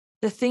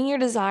 The thing you're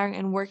desiring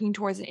and working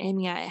towards and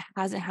aiming at, it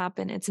hasn't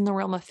happened. It's in the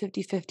realm of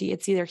 50-50.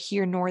 It's either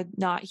here nor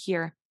not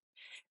here.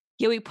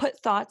 Yet we put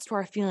thoughts to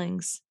our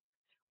feelings.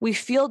 We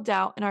feel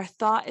doubt, and our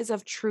thought is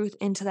of truth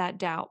into that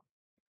doubt.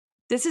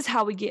 This is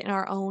how we get in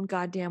our own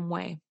goddamn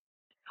way.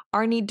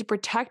 Our need to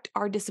protect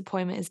our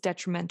disappointment is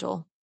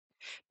detrimental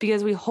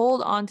because we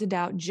hold on to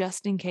doubt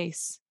just in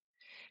case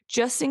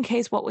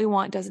what we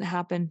want doesn't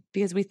happen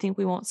because we think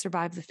we won't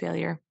survive the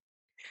failure.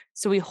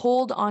 So we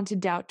hold on to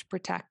doubt to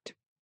protect.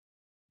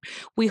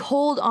 We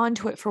hold on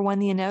to it for when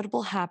the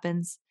inevitable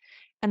happens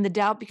and the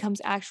doubt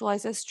becomes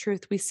actualized as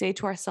truth. We say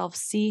to ourselves,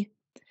 see,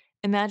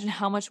 imagine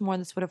how much more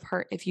this would have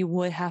hurt if you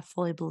would have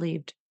fully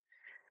believed.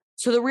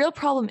 So the real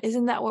problem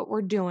isn't that what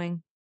we're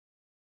doing.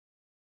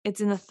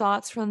 It's in the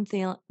thoughts from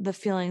the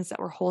feelings that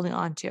we're holding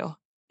on to.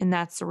 And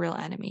that's the real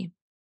enemy.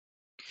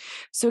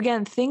 So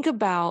again, think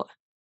about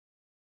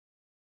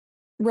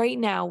right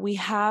now, we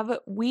have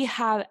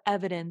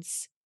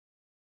evidence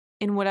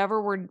in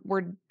whatever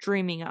we're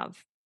dreaming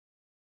of.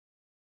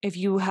 If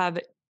you have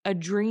a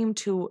dream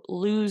to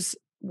lose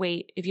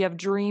weight, if you have a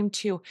dream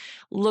to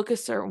look a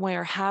certain way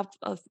or have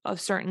a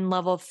certain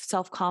level of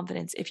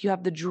self-confidence, if you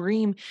have the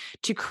dream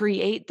to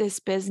create this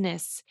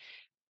business,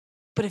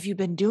 but if you've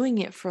been doing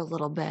it for a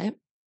little bit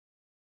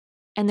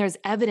and there's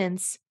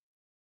evidence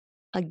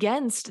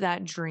against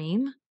that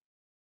dream,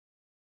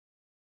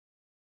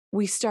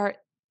 we start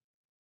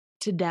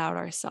to doubt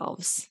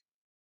ourselves.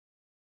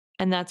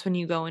 And that's when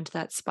you go into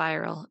that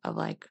spiral of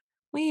like,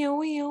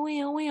 because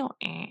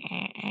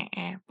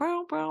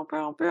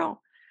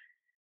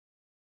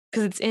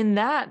it's in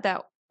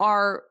that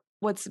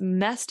what's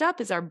messed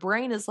up is our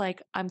brain is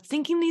like, I'm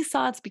thinking these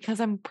thoughts because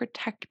I'm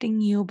protecting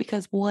you,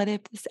 because what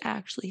if this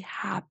actually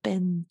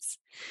happens?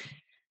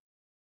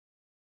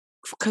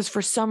 Because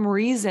for some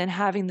reason,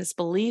 having this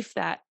belief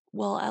that,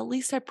 well, at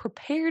least I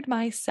prepared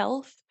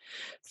myself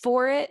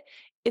for it,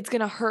 it's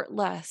going to hurt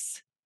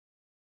less.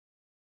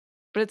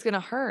 But it's going to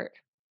hurt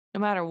no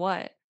matter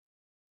what.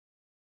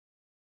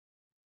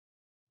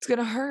 It's going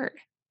to hurt.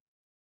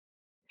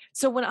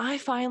 So when I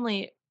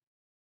finally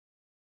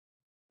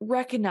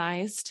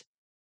recognized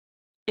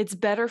it's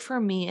better for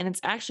me and it's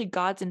actually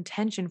God's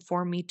intention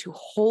for me to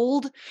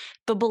hold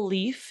the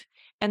belief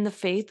and the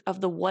faith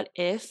of the what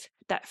if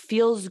that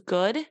feels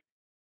good,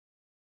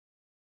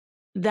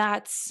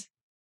 that's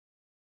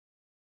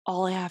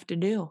all I have to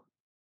do.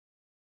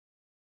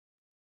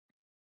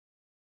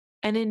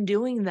 And in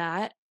doing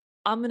that,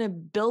 I'm going to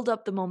build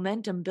up the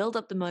momentum, build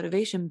up the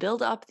motivation,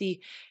 build up the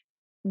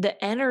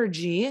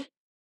energy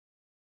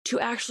to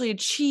actually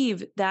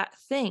achieve that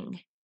thing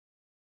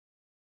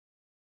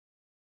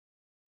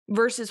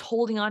versus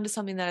holding on to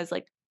something that is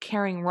like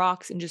carrying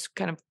rocks and just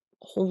kind of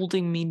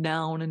holding me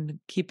down and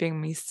keeping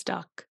me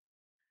stuck.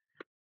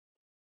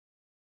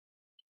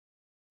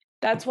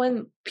 That's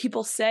when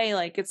people say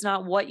like it's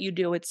not what you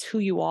do, it's who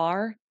you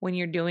are when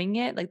you're doing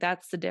it. Like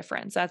that's the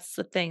difference. That's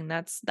the thing.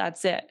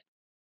 That's it.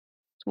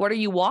 What are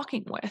you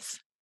walking with?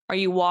 Are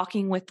you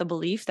walking with the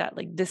belief that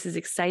like this is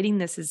exciting,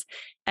 this is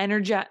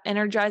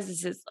energized,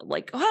 this is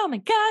like, oh my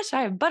gosh,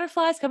 I have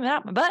butterflies coming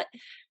out my butt?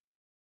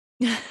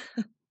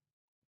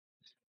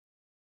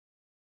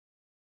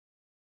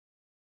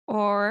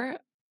 Or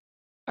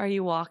are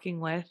you walking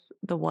with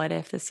the what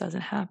if this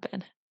doesn't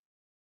happen?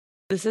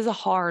 This is a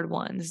hard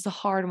one. This is a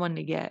hard one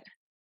to get.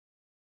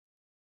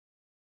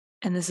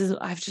 And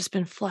I've just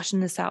been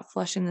flushing this out.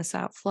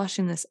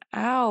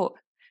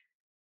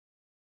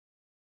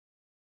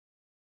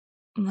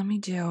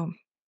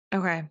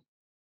 Okay.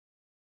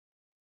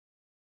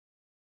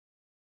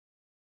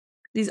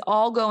 These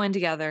all go in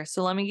together.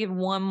 So let me give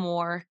one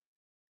more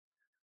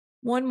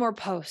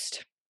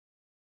post.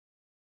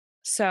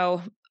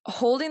 So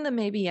holding the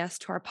maybe yes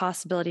to our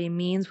possibility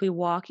means we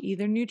walk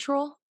either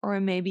neutral or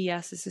a maybe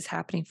yes, this is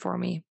happening for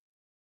me.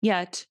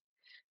 Yet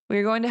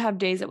we're going to have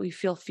days that we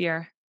feel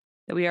fear,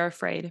 that we are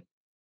afraid,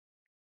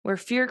 where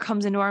fear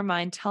comes into our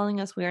mind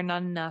telling us we are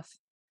not enough.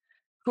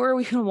 Who are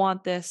we going to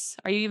want this?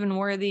 Are you even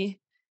worthy?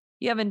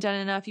 You haven't done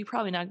enough. You're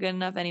probably not good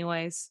enough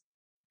anyways.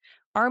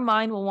 Our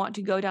mind will want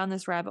to go down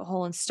this rabbit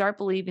hole and start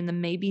believing the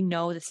maybe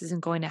no, this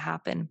isn't going to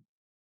happen.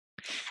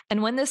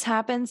 And when this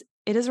happens,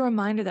 it is a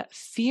reminder that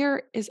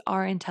fear is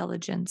our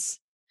intelligence.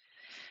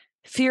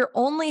 Fear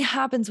only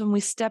happens when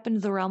we step into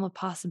the realm of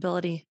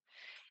possibility.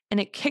 And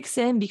it kicks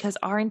in because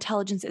our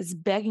intelligence is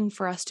begging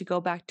for us to go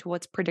back to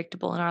what's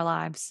predictable in our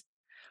lives.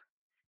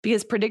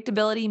 Because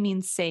predictability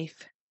means safe.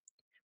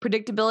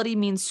 Predictability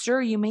means,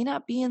 sure, you may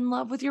not be in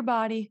love with your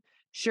body.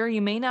 Sure,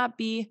 you may not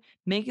be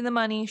making the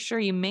money. Sure,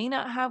 you may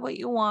not have what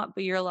you want,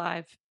 but you're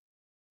alive.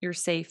 You're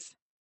safe.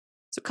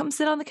 So come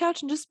sit on the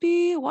couch and just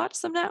watch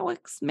some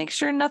Netflix. Make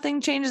sure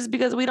nothing changes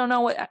because we don't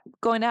know what's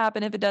going to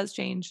happen if it does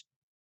change.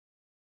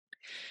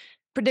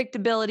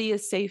 Predictability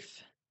is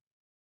safe.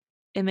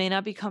 It may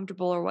not be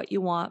comfortable or what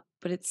you want,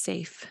 but it's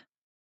safe.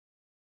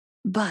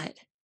 But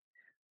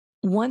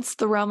Once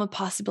the realm of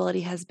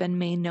possibility has been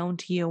made known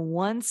to you,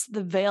 once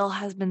the veil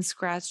has been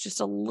scratched just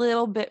a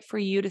little bit for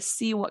you to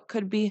see what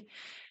could be,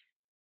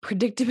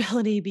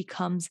 predictability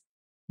becomes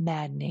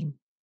maddening.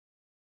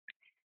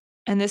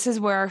 And this is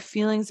where our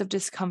feelings of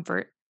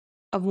discomfort,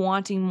 of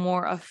wanting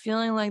more, of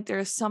feeling like there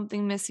is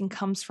something missing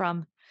comes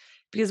from.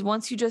 Because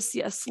once you just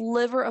see a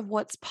sliver of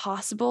what's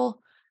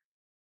possible,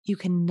 you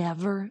can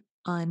never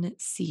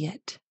unsee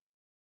it.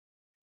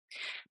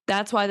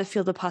 That's why the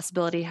field of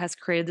possibility has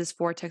created this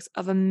vortex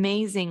of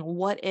amazing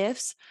what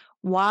ifs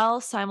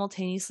while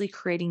simultaneously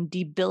creating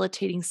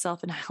debilitating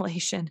self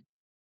annihilation.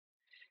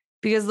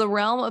 Because the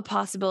realm of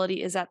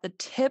possibility is at the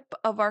tip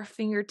of our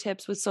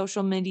fingertips with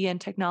social media and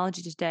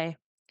technology today.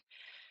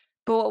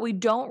 But what we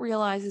don't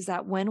realize is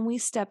that when we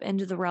step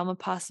into the realm of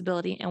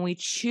possibility and we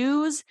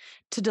choose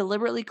to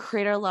deliberately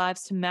create our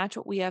lives to match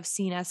what we have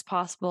seen as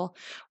possible,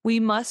 we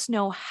must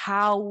know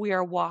how we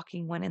are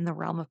walking when in the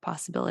realm of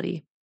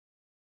possibility.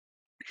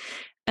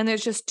 And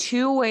there's just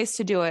two ways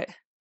to do it.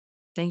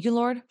 Thank you,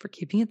 Lord, for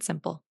keeping it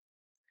simple.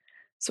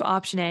 So,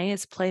 option A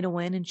is play to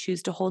win and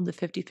choose to hold the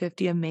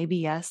 50-50 of maybe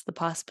yes, the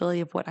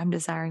possibility of what I'm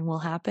desiring will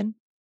happen.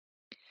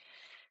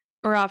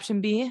 Or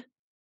option B,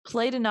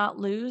 play to not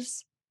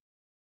lose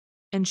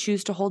and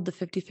choose to hold the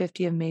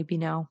 50-50 of maybe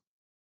no.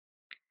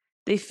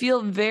 They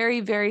feel very,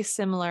 very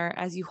similar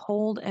as you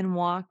hold and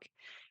walk,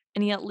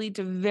 and yet lead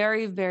to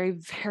very, very,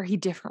 very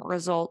different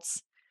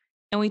results.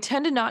 And we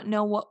tend to not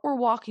know what we're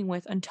walking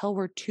with until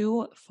we're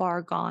too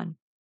far gone.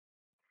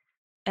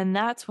 And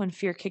that's when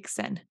fear kicks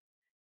in.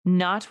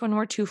 Not when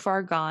we're too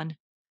far gone,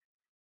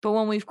 but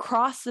when we've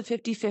crossed the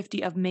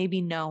 50-50 of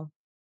maybe no.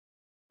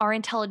 Our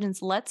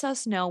intelligence lets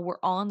us know we're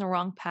on the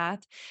wrong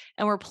path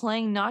and we're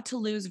playing not to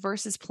lose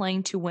versus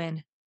playing to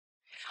win.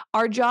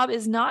 Our job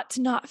is not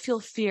to not feel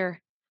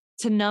fear,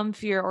 to numb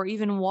fear, or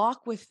even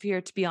walk with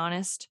fear, to be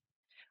honest.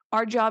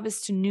 Our job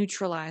is to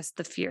neutralize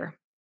the fear.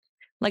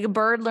 Like a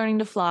bird learning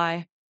to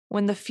fly,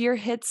 when the fear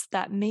hits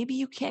that maybe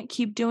you can't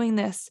keep doing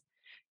this,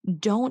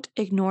 don't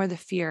ignore the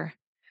fear.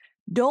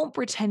 Don't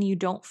pretend you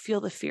don't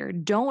feel the fear.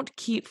 Don't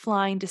keep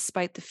flying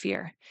despite the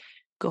fear.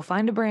 Go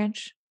find a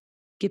branch,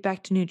 get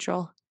back to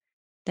neutral,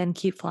 then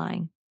keep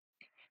flying.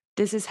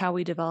 This is how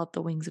we develop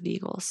the wings of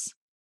eagles.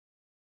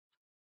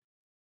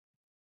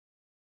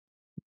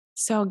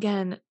 So,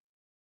 again,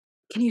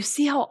 can you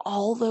see how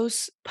all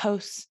those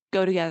posts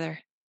go together?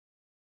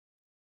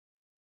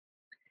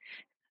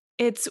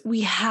 It's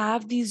we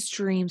have these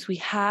dreams, we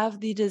have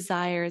the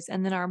desires,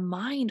 and then our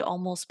mind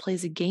almost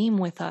plays a game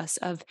with us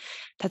of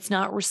that's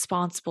not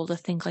responsible to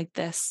think like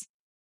this.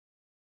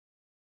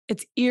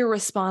 It's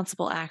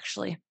irresponsible,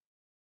 actually.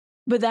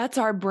 But that's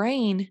our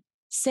brain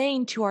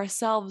saying to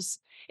ourselves,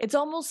 it's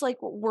almost like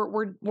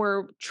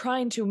we're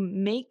trying to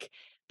make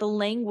the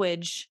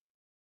language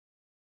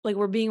like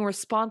we're being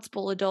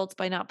responsible adults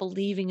by not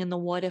believing in the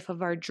what if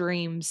of our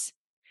dreams.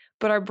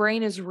 But our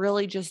brain is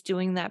really just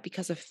doing that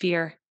because of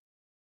fear.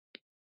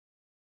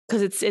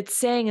 Because it's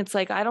saying it's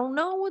like, I don't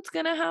know what's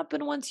gonna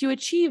happen once you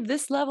achieve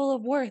this level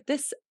of worth,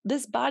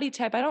 this body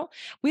type.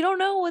 We don't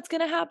know what's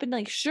gonna happen.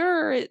 Like,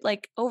 sure,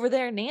 like over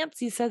there,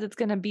 Nancy says it's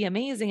gonna be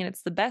amazing and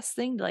it's the best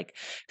thing to like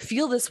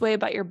feel this way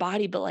about your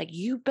body, but like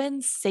you've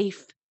been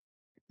safe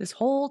this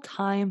whole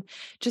time.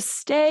 Just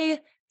stay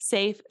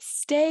safe,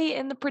 stay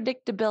in the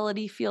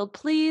predictability field,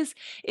 please.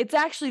 It's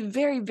actually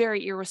very,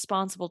 very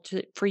irresponsible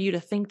for you to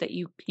think that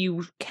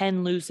you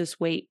can lose this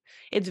weight.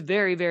 It's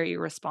very, very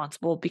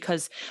irresponsible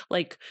because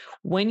like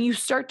when you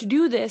start to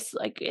do this,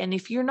 like, and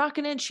if you're not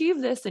going to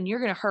achieve this, then you're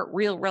going to hurt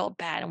real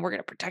bad, and we're going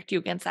to protect you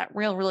against that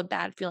really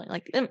bad feeling.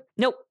 Like,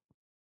 nope,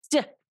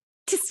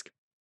 just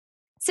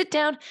sit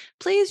down,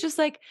 please.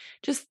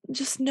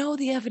 Just know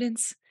the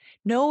evidence.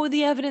 Know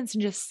the evidence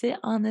and just sit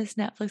on this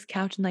Netflix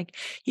couch and like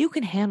you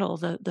can handle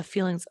the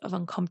feelings of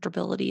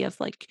uncomfortability of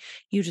like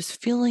you just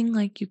feeling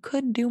like you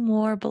could do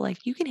more, but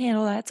like you can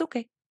handle that. It's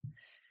okay.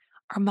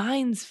 Our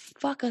minds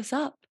fuck us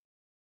up.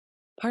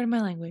 Pardon my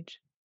language.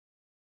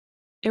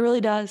 It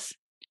really does.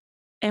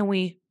 And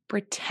we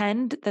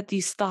pretend that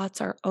these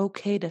thoughts are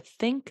okay to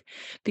think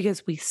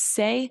because we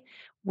say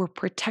we're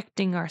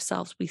protecting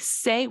ourselves. We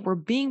say we're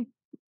being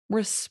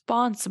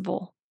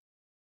responsible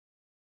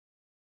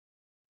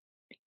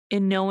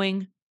in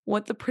knowing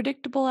what the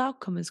predictable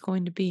outcome is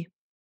going to be.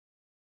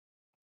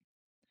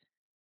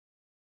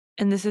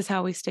 And this is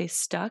how we stay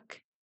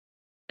stuck.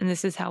 And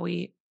this is how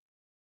we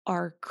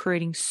are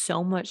creating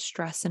so much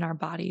stress in our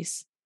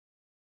bodies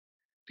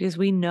because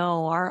we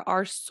know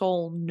our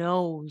soul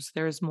knows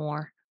there's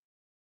more.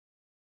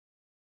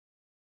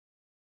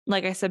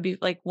 Like I said,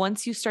 like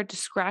once you start to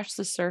scratch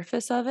the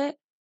surface of it,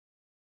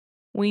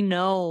 we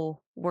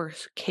know we're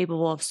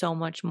capable of so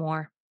much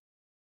more.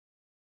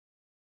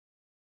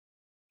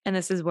 And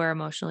this is where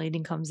emotional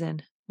eating comes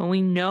in. When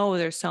we know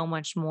there's so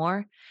much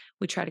more,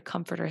 we try to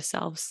comfort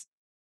ourselves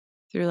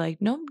through like,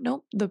 nope,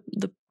 the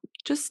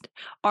just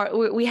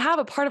we have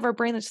a part of our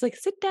brain that's like,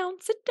 sit down,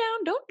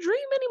 don't dream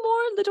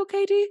anymore, little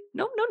Katie.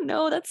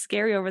 No, that's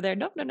scary over there.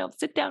 No,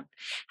 sit down.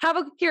 Have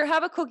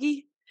a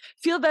cookie.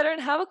 Feel better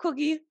and have a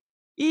cookie.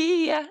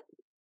 Yeah.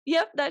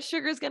 Yep, that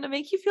sugar is gonna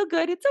make you feel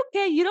good. It's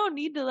okay. You don't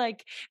need to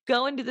like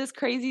go into this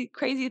crazy,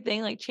 crazy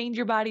thing, like change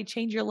your body,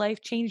 change your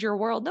life, change your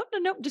world. Nope, no,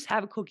 nope. Just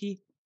have a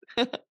cookie.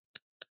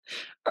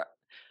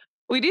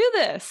 We do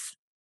this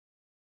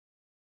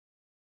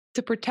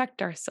to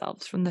protect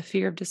ourselves from the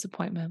fear of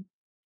disappointment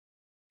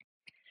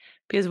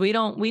because we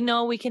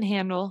know we can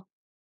handle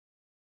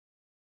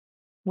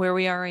where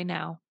we are right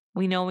now.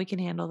 We know we can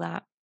handle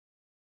that.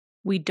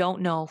 We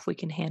don't know if we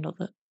can handle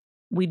it.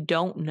 We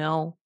don't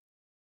know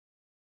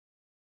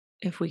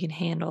if we can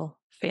handle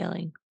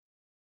failing,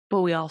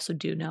 but we also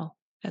do know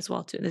as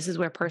well too. This is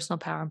where personal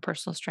power and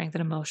personal strength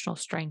and emotional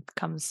strength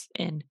comes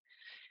in,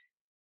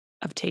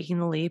 of taking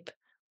the leap,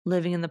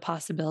 living in the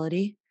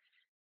possibility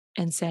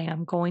and saying,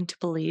 I'm going to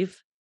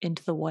believe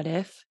into the what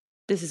if.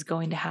 This is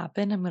going to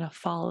happen. I'm going to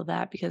follow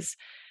that because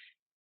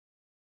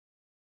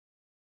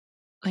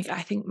like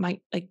I think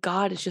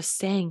God is just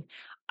saying,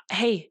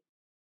 hey,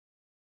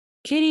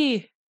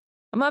 Kitty,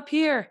 I'm up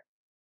here.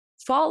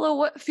 Follow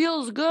what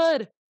feels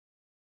good.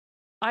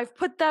 I've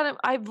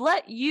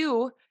let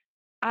you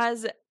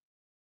as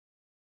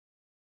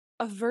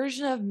a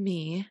version of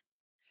me.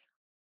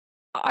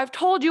 I've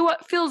told you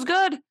what feels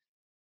good.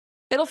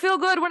 It'll feel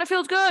good when it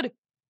feels good.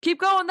 Keep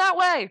going that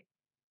way.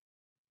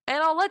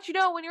 And I'll let you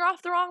know when you're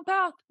off the wrong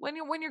path. When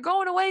you're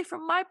going away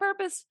from my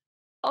purpose,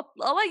 I'll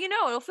let you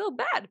know. It'll feel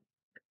bad.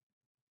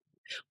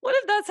 What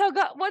if that's how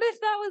God, what if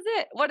that was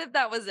it? What if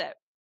that was it?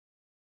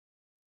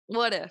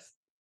 What if?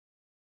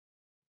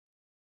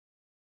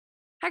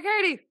 Hi,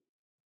 Katie.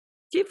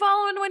 Keep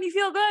following when you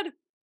feel good.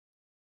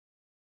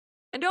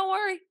 And don't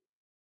worry.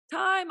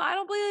 Time. I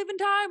don't believe in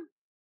time.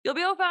 You'll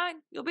be all fine.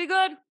 You'll be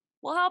good.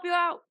 We'll help you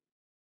out.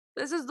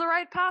 This is the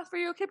right path for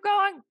you. Keep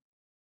going.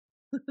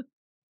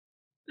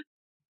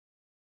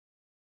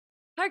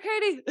 Hi,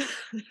 Katie.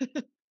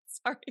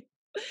 Sorry.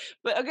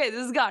 But okay,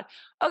 this is God.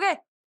 Okay.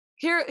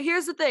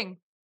 Here's the thing.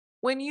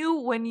 When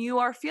you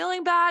are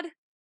feeling bad,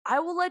 I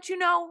will let you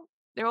know.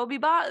 There will be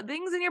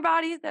things in your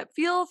body that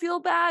feel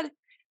bad.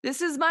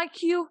 This is my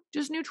cue.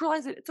 Just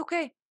neutralize it. It's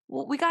okay.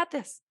 Well, we got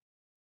this.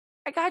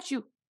 I got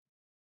you.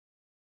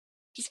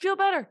 Just feel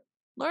better.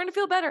 Learn to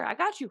feel better. I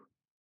got you.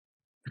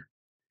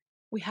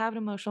 We have an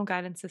emotional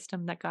guidance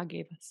system that God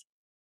gave us.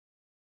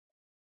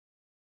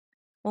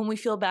 When we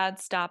feel bad,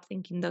 stop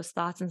thinking those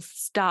thoughts and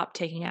stop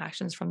taking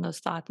actions from those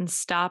thoughts and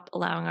stop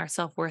allowing our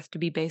self-worth to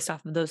be based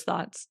off of those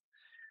thoughts.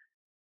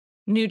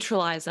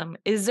 Neutralize them.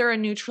 Is there a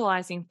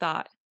neutralizing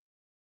thought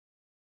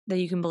that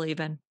you can believe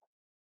in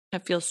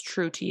that feels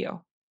true to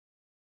you?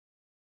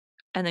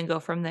 And then go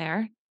from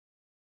there.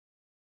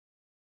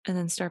 And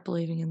then start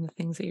believing in the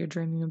things that you're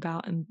dreaming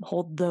about and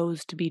hold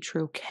those to be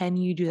true. Can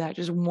you do that?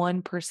 Just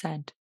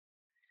 1%.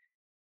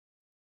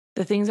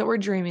 The things that we're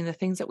dreaming, the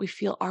things that we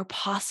feel are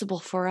possible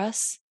for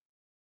us,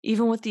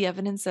 even with the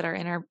evidence that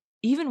are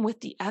even with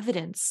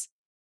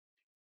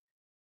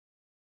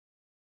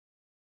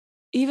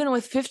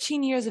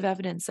 15 years of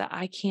evidence that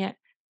I can't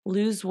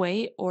lose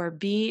weight or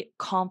be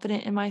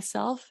confident in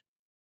myself,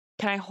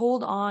 can I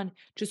hold on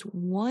just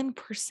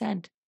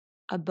 1%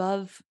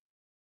 above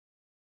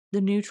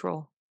the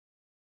neutral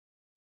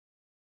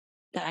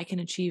that I can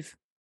achieve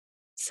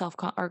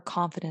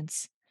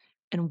confidence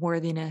and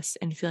worthiness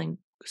and feeling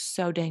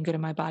so dang good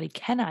in my body?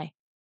 Can I?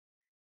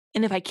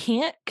 And if I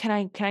can't, can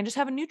I just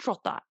have a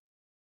neutral thought?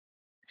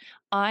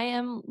 I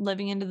am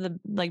living into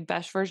the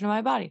best version of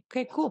my body.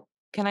 Okay, cool.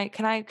 Can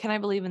I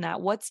believe in that?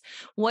 What's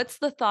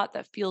the thought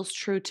that feels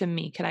true to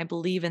me? Can I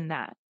believe in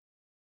that?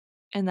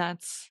 And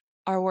that's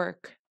our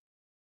work.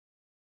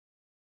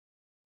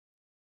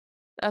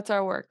 That's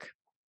our work.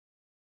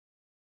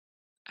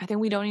 I think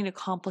we don't need to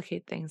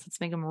complicate things. Let's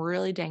make them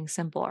really dang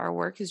simple. Our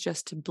work is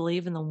just to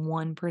believe in the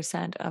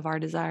 1% of our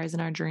desires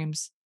and our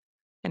dreams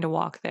and to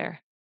walk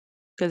there,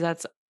 because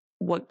that's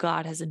what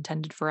God has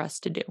intended for us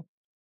to do.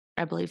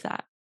 I believe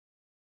that.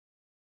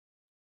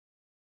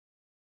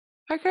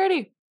 Hi,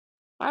 Katie.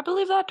 I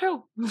believe that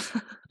too.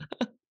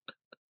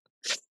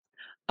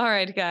 All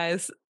right,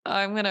 guys.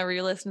 I'm going to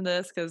re-listen to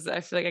this because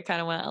I feel like I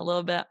kind of went a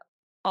little bit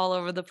all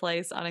over the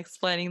place on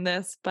explaining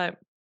this, but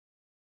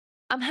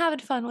I'm having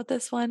fun with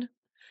this one.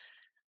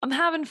 I'm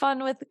having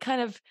fun with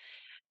kind of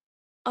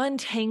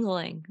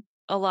untangling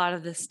a lot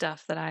of this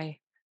stuff that I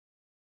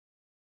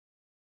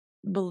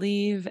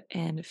believe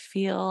and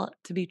feel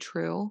to be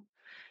true.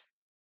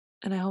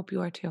 And I hope you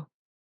are too.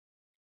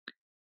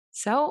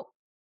 So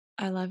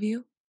I love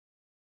you.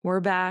 We're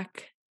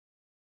back.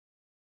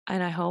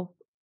 And I hope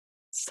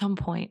some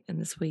point in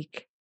this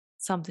week,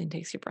 something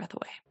takes your breath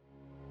away.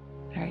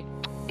 All right.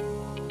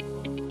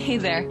 Hey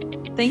there.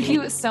 Thank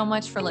you so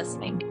much for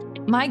listening.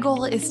 My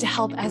goal is to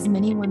help as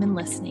many women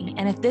listening,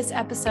 and if this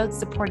episode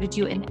supported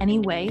you in any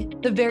way,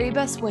 the very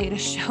best way to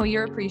show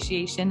your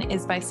appreciation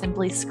is by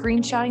simply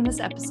screenshotting this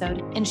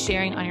episode and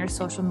sharing on your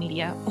social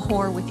media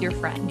or with your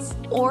friends.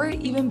 Or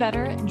even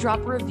better, drop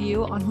a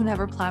review on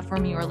whatever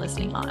platform you are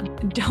listening on.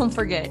 Don't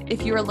forget,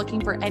 if you are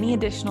looking for any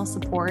additional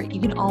support,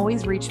 you can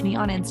always reach me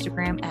on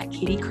Instagram at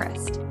Kitty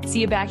Christ. See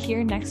you back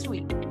here next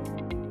week.